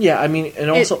end. Yeah, I mean, and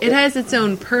also... It has its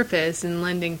own purpose in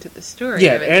lending to the story.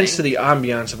 Yeah, it adds to the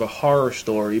ambiance of a horror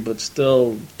story, but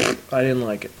still, I didn't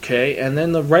like it. Okay, and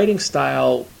then the writing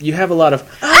style, you have a lot of...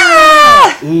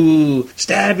 Ooh,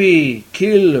 stabby,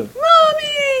 kill...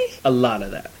 A lot of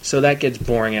that. So that gets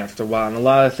boring after a while, and a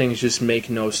lot of things just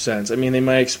make no sense. I mean, they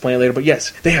might explain later, but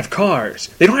yes, they have cars.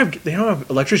 They don't have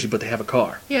electricity, but they have a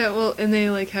car. Yeah, well, and they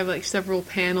have several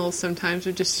panels sometimes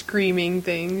with just screaming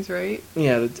things, right?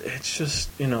 Yeah, it's just,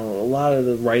 a lot of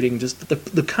the writing, just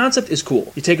the concept is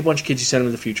cool. You take a bunch of kids, you send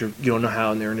them to the future, you don't know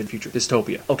how, and they're in the future.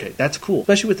 Dystopia. Okay, that's cool,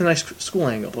 especially with a nice school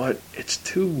angle, but it's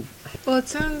too... Well, it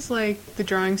sounds like the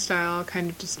drawing style kind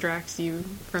of distracts you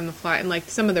from the plot, and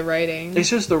some of the writing. It's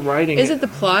just the writing. Is it the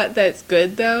plot that's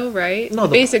good, though, right? No,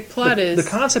 the basic plot is... The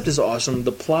concept is awesome.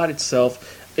 The plot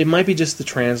itself, it might be just the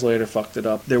translator fucked it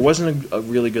up. There wasn't a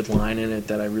really good line in it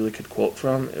that I really could quote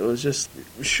from. It was just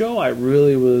a show I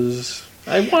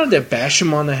wanted to bash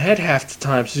him on the head half the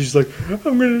time. So he's like, I'm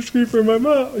going to scream for my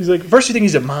mom. He's like, first you think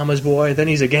he's a mama's boy, then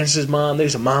he's against his mom, then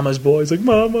he's a mama's boy. He's like,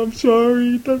 Mom, I'm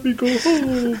sorry, let me go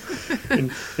home.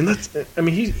 and that's, I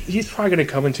mean, he's probably going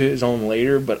to come into his own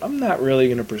later, but I'm not really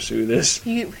going to pursue this.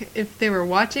 If they were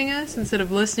watching us, instead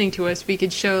of listening to us, we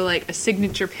could show a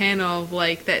signature panel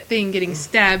of that thing getting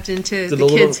stabbed into the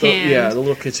kid's hand. Yeah, the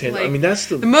little kid's hand. I mean, that's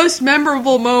the most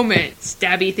memorable moment.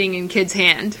 Stabby thing in kid's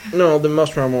hand. No, the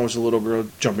most memorable moment was the little girl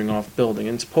jumping off a building,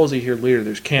 and supposedly here later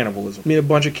there's cannibalism. I mean, a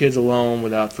bunch of kids alone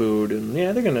without food, and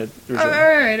yeah, they're gonna... All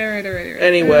right.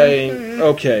 Anyway,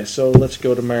 okay, so let's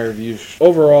go to my review.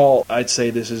 Overall, I'd say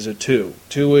this is a 2.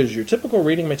 2 is your typical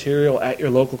reading material at your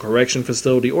local correction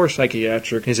facility or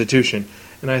psychiatric institution.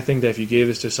 And I think that if you gave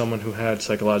this to someone who had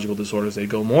psychological disorders, they'd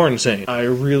go more insane. I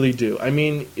really do. I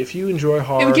mean, if you enjoy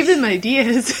horror... It would give them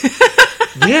ideas.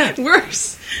 Yeah.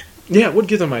 Worse. Yeah, it would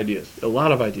give them ideas. A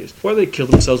lot of ideas. Or they kill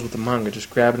themselves with the manga, just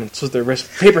grab it and slit their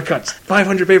wrist. Paper cuts.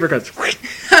 500 paper cuts.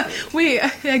 Wait,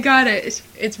 I got it.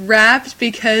 It's wrapped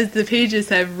because the pages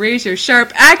have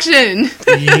razor-sharp action.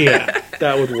 Yeah,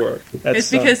 that would work.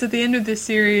 It's because at the end of the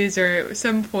series, or at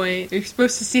some point, you're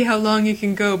supposed to see how long you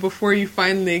can go before you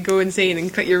finally go insane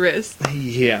and cut your wrist.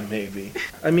 Yeah, maybe.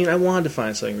 I mean, I wanted to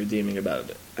find something redeeming about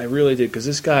it. I really did, because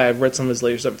this guy, I've read some of his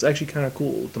later stuff, it's actually kind of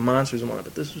cool. The monsters and all that,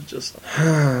 but this was just...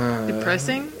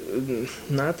 Depressing?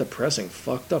 Not depressing,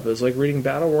 fucked up. It was like reading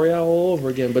Battle Royale all over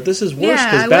again, but this is worse,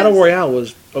 Yeah, because Battle Royale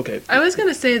was... Okay. I was going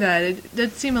to say that. It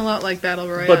did seem a lot like Battle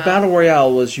Royale. But Battle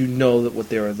Royale was, that what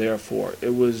they were there for.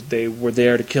 It was, they were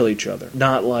there to kill each other.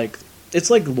 Not like... It's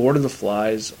like Lord of the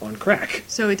Flies on crack.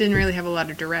 So it didn't really have a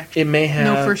lot of direction. It may have...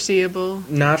 No foreseeable...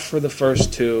 Not for the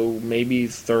first 2, maybe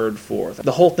third, fourth.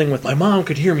 The whole thing with, my mom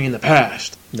could hear me in the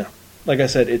past. No. Like I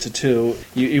said, it's a 2.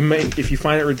 You may, if you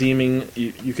find it redeeming,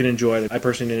 you can enjoy it. I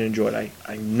personally didn't enjoy it.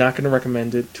 I'm not going to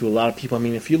recommend it to a lot of people. I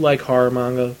mean, if you like horror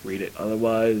manga, read it.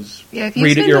 Otherwise, yeah, if you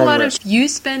read it your own risk. You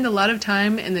spend a lot of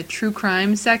time in the true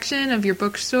crime section of your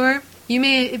bookstore, you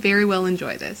may very well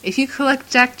enjoy this. If you collect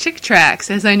Jack Chick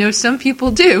tracts, as I know some people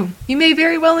do, you may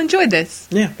very well enjoy this.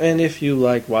 Yeah, and if you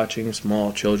like watching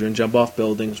small children jump off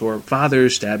buildings or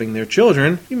fathers stabbing their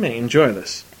children, you may enjoy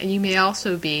this. And you may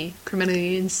also be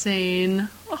criminally insane.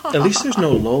 At least there's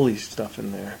no loli stuff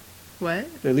in there. What?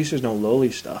 At least there's no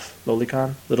loli stuff.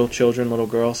 Lolicon? Little children, little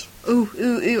girls. Ooh,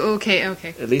 okay.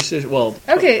 At least there's,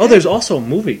 Okay. Oh, there's also a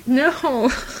movie.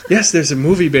 No. Yes, there's a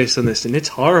movie based on this, and it's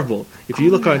horrible. If you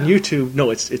look on YouTube,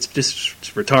 no, it's just it's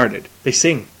retarded. They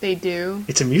sing. They do?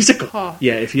 It's a musical. Huh.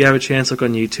 Yeah, if you have a chance, look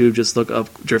on YouTube, just look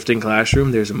up Drifting Classroom.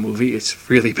 There's a movie.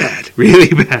 It's really bad. Really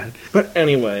bad. But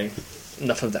anyway...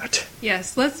 Enough of that.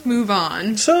 Yes, let's move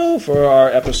on. So, for our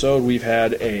episode, we've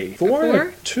had a 4 and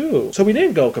a 2. So we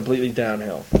didn't go completely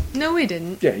downhill. No, we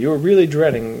didn't. Yeah, you were really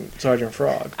dreading Sergeant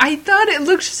Frog. I thought it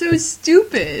looked so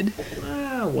stupid.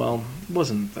 Well, it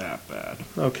wasn't that bad.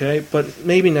 Okay, but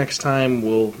maybe next time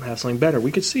we'll have something better.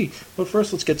 We could see. But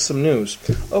first, let's get some news.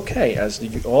 Okay,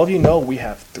 as all of you know, we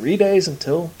have 3 days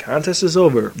until contest is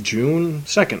over. June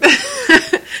 2nd.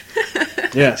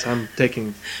 Yes, I'm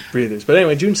taking breathers. But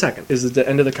anyway, June 2nd is the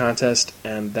end of the contest,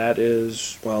 and that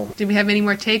is, well... Did we have any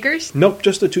more takers? Nope,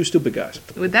 just the 2 stupid guys.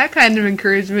 With that kind of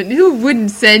encouragement, who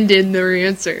wouldn't send in their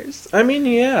answers? I mean,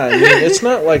 yeah. I mean, it's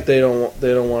not like they don't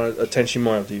want a Tenchi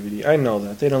Muyo DVD. I know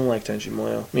that. They don't like Tenchi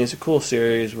Muyo. I mean, it's a cool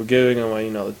series. We're giving away,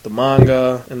 the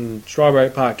manga and Strawberry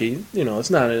Pocky. It's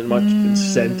not much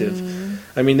incentive.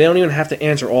 I mean, they don't even have to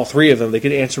answer all 3 of them. They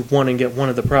could answer 1 and get 1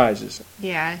 of the prizes.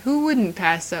 Yeah, who wouldn't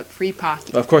pass up free Pocky?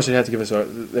 Of course, they have to give us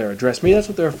their address. Maybe that's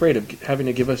what they're afraid of, having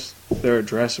to give us their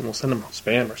address, and we'll send them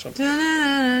spam or something.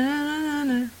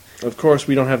 Of course,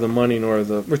 we don't have the money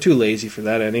we're too lazy for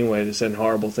that anyway to send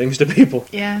horrible things to people.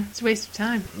 Yeah, it's a waste of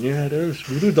time. Yeah, it is.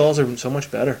 Voodoo dolls are so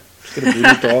much better. Just get a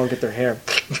voodoo doll and get their hair.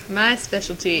 My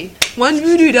specialty. One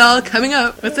voodoo doll coming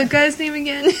up. What's that guy's name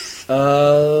again?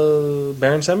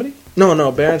 Baron Semity?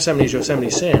 No, Baron Semity's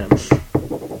Yosemite Sam.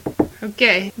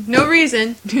 Okay, no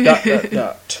reason.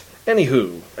 Dot.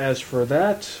 Anywho, as for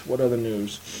that, what other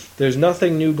news? There's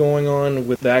nothing new going on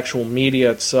with the actual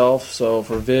media itself, so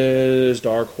for Viz,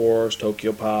 Dark Horse,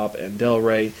 Tokyo Pop, and Del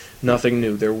Rey, nothing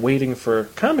new. They're waiting for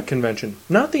comic convention.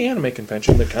 Not the anime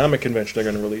convention, the comic convention they're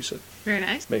going to release it. Very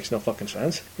nice. Makes no fucking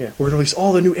sense. Yeah, we're going to release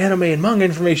all the new anime and manga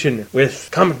information with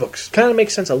comic books. Kind of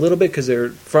makes sense a little bit because they're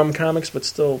from comics, but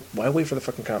still, why wait for the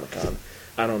fucking Comic-Con?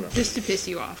 I don't know. Just to piss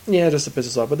you off. Yeah, just to piss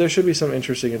us off. But there should be some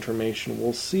interesting information.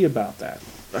 We'll see about that.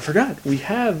 I forgot. We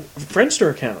have a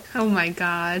Friendster account. Oh my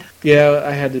god. Yeah,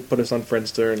 I had to put us on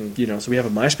Friendster, and, so we have a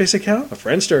MySpace account, a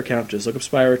Friendster account, just look up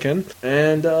Spyrokin,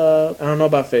 and, I don't know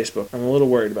about Facebook. I'm a little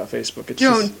worried about Facebook.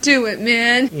 Don't do it,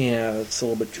 man. Yeah, it's a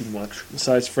little bit too much.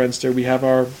 Besides Friendster, we have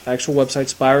our actual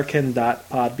website,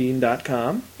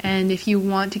 spyrokin.podbean.com. And if you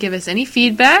want to give us any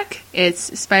feedback, it's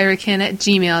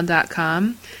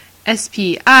spyrokin@gmail.com.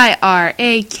 SPIRAKEN.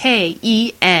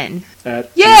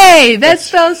 Yay! That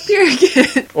spells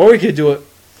Spyrokin. Or we could do it,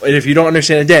 and if you don't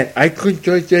understand it then, I could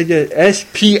do it SPIRAKEN.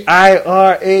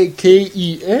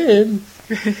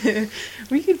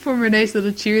 We could form a nice little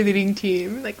cheerleading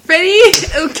team. Like, ready?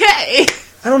 Okay.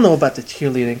 I don't know about the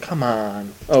cheerleading. Come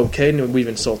on. Okay, we've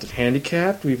insulted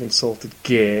handicapped. We've insulted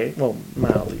gay. Well,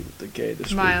 mildly with the gay this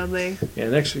week. Mildly.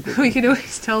 Yeah, next week. We could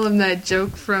always tell them that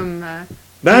joke from...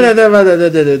 No?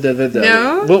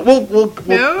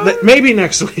 No? Maybe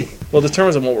next week. Well,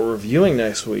 determines on what we're reviewing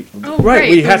next week. Oh, right.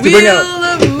 We have to bring out... Wheel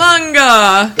of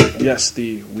Manga! Yes,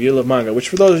 the Wheel of Manga, which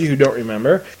for those of you who don't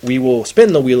remember, we will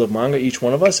spin the Wheel of Manga, each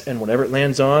one of us, and whatever it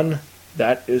lands on,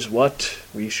 that is what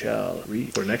we shall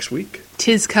read for next week.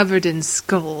 'Tis covered in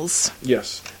skulls.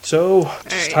 Yes. So,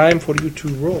 it's time for you to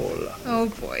roll. Oh,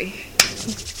 boy.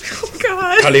 Oh,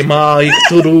 God. Kalima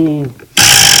Ikturu.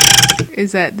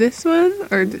 Is that this one?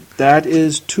 Or that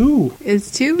is 2.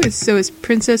 Is 2? So it's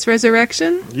Princess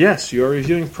Resurrection? Yes, you are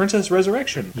reviewing Princess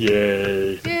Resurrection.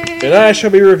 Yay. Yay. And I shall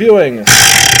be reviewing...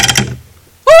 Damn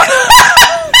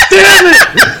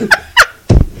it!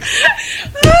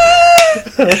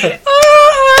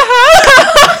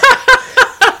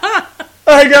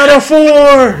 I got a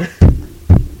 4!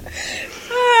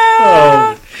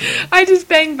 Oh. I just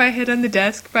banged my head on the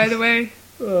desk, by the way.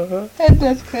 Head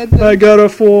desk. I got a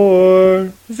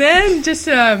 4. Zen just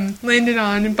landed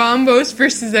on Bombos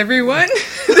versus everyone.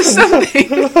 something.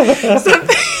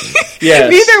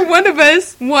 Yes. Neither one of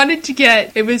us wanted to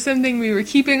get. It was something we were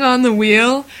keeping on the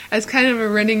wheel as kind of a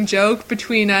running joke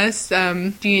between us.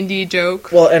 D&D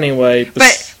joke. Well, anyway.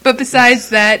 But besides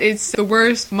that, it's the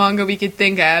worst manga we could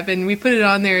think of, and we put it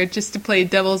on there just to play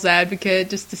devil's advocate,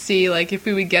 just to see if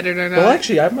we would get it or not. Well,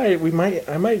 actually, I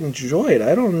might enjoy it.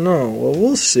 I don't know. Well,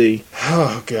 we'll see.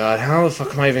 Oh God, how the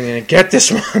fuck am I even gonna get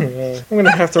this one? I'm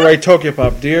gonna have to write Tokyo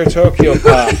Pop, dear Tokyo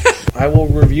Pop. I will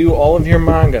review all of your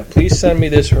manga. Please send me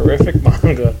this horrific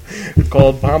manga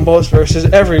called Bombos versus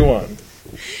Everyone.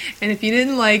 And if you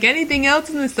didn't like anything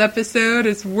else in this episode,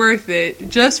 it's worth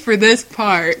it, just for this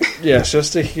part. Yes,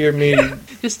 just to hear me...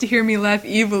 just to hear me laugh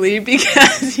evilly,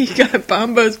 because you got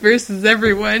Bombos versus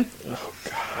Everyone. Oh,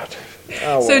 God. Oh,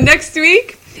 well. So next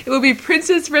week, it will be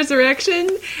Princess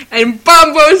Resurrection and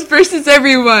Bombos versus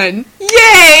Everyone.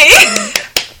 Yay!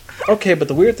 Okay, but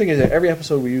the weird thing is that every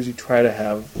episode we usually try to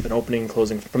have an opening and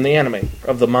closing from the anime,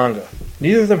 of the manga.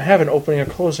 Neither of them have an opening or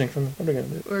closing from... What are we going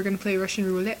to do? We're going to play Russian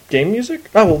Roulette. Game music?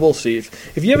 Oh, well, we'll see.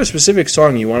 If you have a specific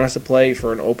song you want us to play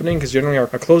for an opening, because generally our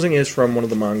closing is from one of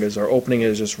the mangas, our opening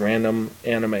is just random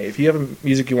anime. If you have a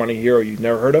music you want to hear or you've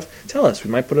never heard of, tell us.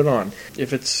 We might put it on.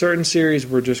 If it's certain series,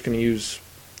 we're just going to use...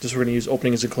 we're going to use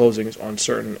openings and closings on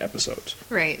certain episodes.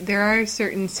 Right. There are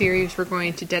certain series we're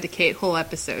going to dedicate whole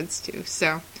episodes to,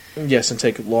 so... Yes, and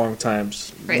take long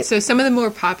times. Right, so some of the more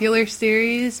popular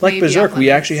series... Like Berserk, we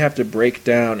actually have to break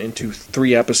down into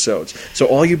 3 episodes. So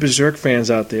all you Berserk fans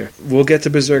out there, we'll get to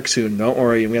Berserk soon, don't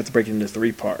worry, and we have to break it into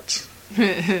 3 parts.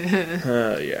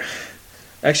 Yeah.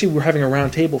 Actually, we're having a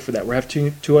round table for that. We're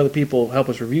having two other people help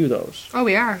us review those. Oh,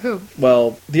 we are? Who?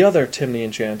 Well, the other Tim the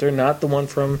Enchanter, not the one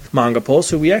from Manga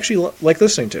Pulse, who we actually like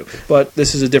listening to. But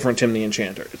this is a different Tim the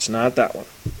Enchanter. It's not that one.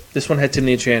 This one had Tim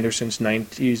the Enchanter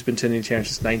he's been Tim the Enchanter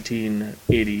since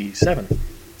 1987.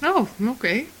 Oh,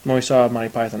 okay. When we saw Monty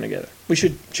Python together. We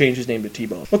should change his name to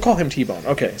T-Bone. We'll call him T-Bone.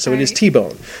 Okay, so it is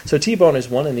T-Bone. So T-Bone is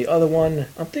one, and the other one,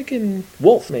 I'm thinking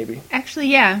Wolf, maybe. Actually,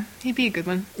 yeah, he'd be a good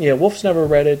one. Yeah, Wolf's never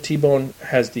read it. T-Bone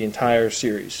has the entire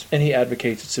series, and he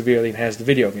advocates it severely and has the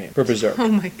video game for Berserk. Oh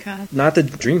my god. Not the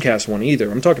Dreamcast one either.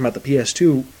 I'm talking about the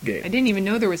PS2 game. I didn't even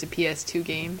know there was a PS2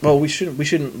 game. Well, we shouldn't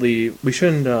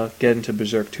get into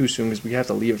Berserk too soon because we have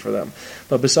to leave it for them.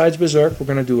 But besides Berserk, we're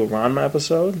going to do a Ranma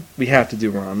episode. We have to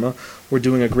do Ranma. We're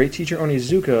doing a Great Teacher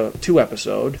Onizuka 2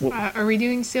 episode. Are we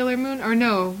doing Sailor Moon? Or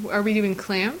no, are we doing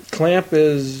Clamp? Clamp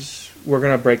is... We're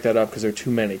going to break that up because there are too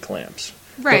many clamps.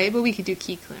 Right, but we could do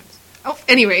Key Clamps. Oh,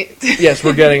 anyway. Yes,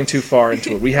 we're getting too far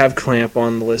into it. We have Clamp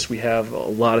on the list. We have a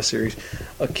lot of series.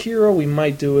 Akira, we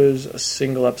might do as a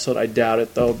single episode. I doubt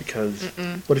it, though, because...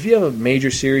 But if you have a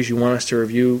major series you want us to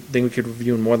review, think we could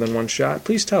review in more than one shot,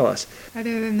 please tell us.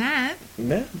 Other than that...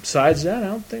 Yeah, besides that, I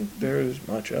don't think there's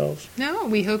much else. No,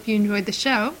 we hope you enjoyed the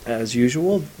show. As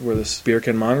usual, we're the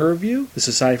Spearkin Manga Review, the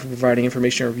Society for Providing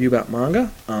Information and Review About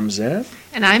Manga. I'm Zev.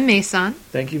 And I'm Mason.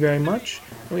 Thank you very much.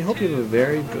 And we hope you have a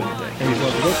very good day. And before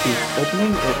we look, the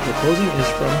opening, the closing is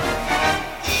from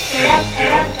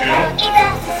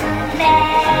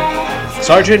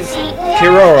Sergeant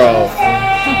Kiroro.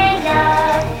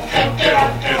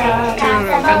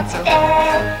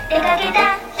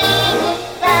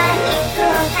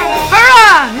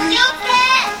 Hurrah!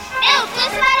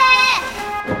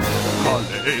 カ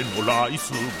レーのライ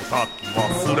スも炊き忘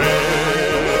れ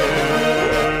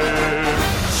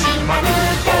しまう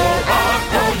とは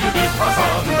小指挟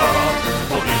んだ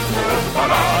飛び越えた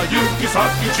ら行き先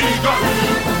違う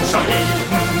社員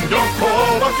旅行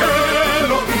はケ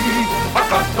ロン測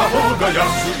った方が安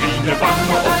いね万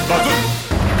能バズ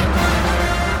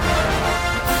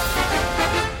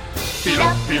ピロ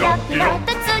ピロピロ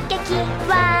突撃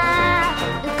は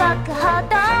動くほ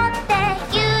どって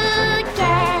言うけ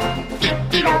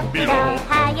ピロピロ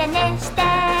早寝して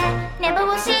寝坊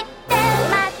して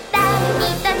また二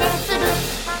度寝する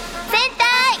全体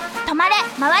止まれ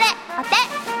回れお手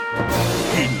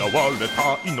嫌われた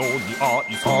いのに愛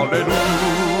される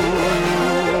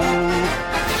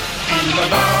いら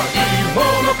ないも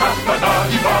の買ったない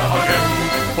バーゲン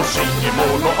欲しいも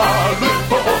のある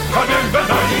とお金がな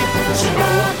い素人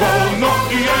の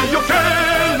家よけ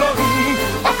ろん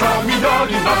赤身なり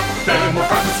なっても隠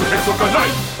すへそがない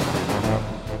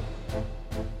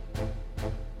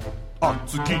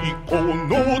熱きこ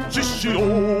の血潮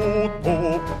と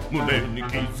胸に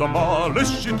刻まれし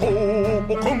闘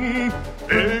魂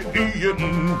永遠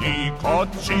に勝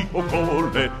ち誇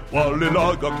れ我ら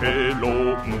がケロ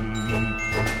ン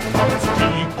熱き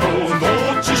この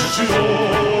血潮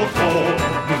と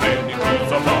胸に刻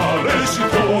まれし闘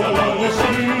魂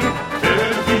永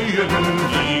遠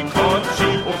に勝ち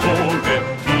誇れ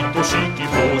愛しき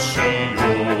星よ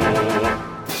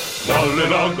我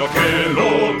らがケロ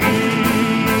ン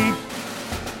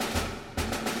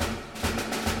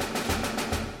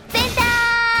全体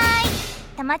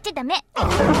溜まっちゃダメ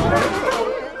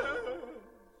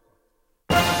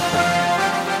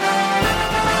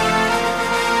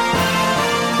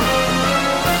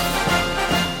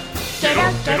ケロ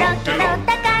ケロケロ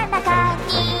高中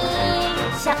に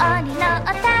勝利のお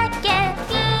たけ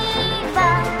びは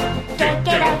ケケ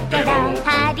ロケロ張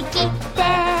り切って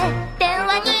電話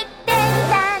に出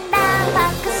たんだファ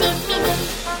クシミリ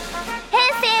編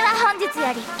成は本日よ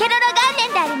りケロロ元年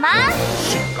であります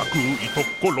四角いと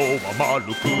ころは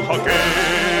丸くはげ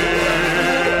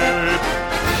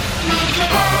水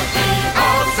かき汗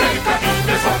かいて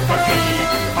そかき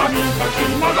歯磨き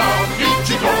ならい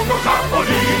ちごの香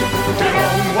りケロ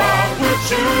ンは宇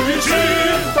宙一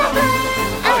多分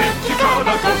あれきか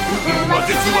ら5分は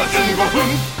実は15分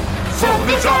そ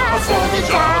れじゃ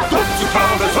どっちか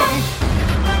れさん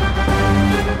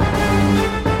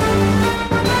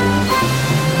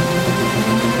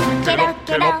ケロケ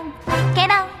ロ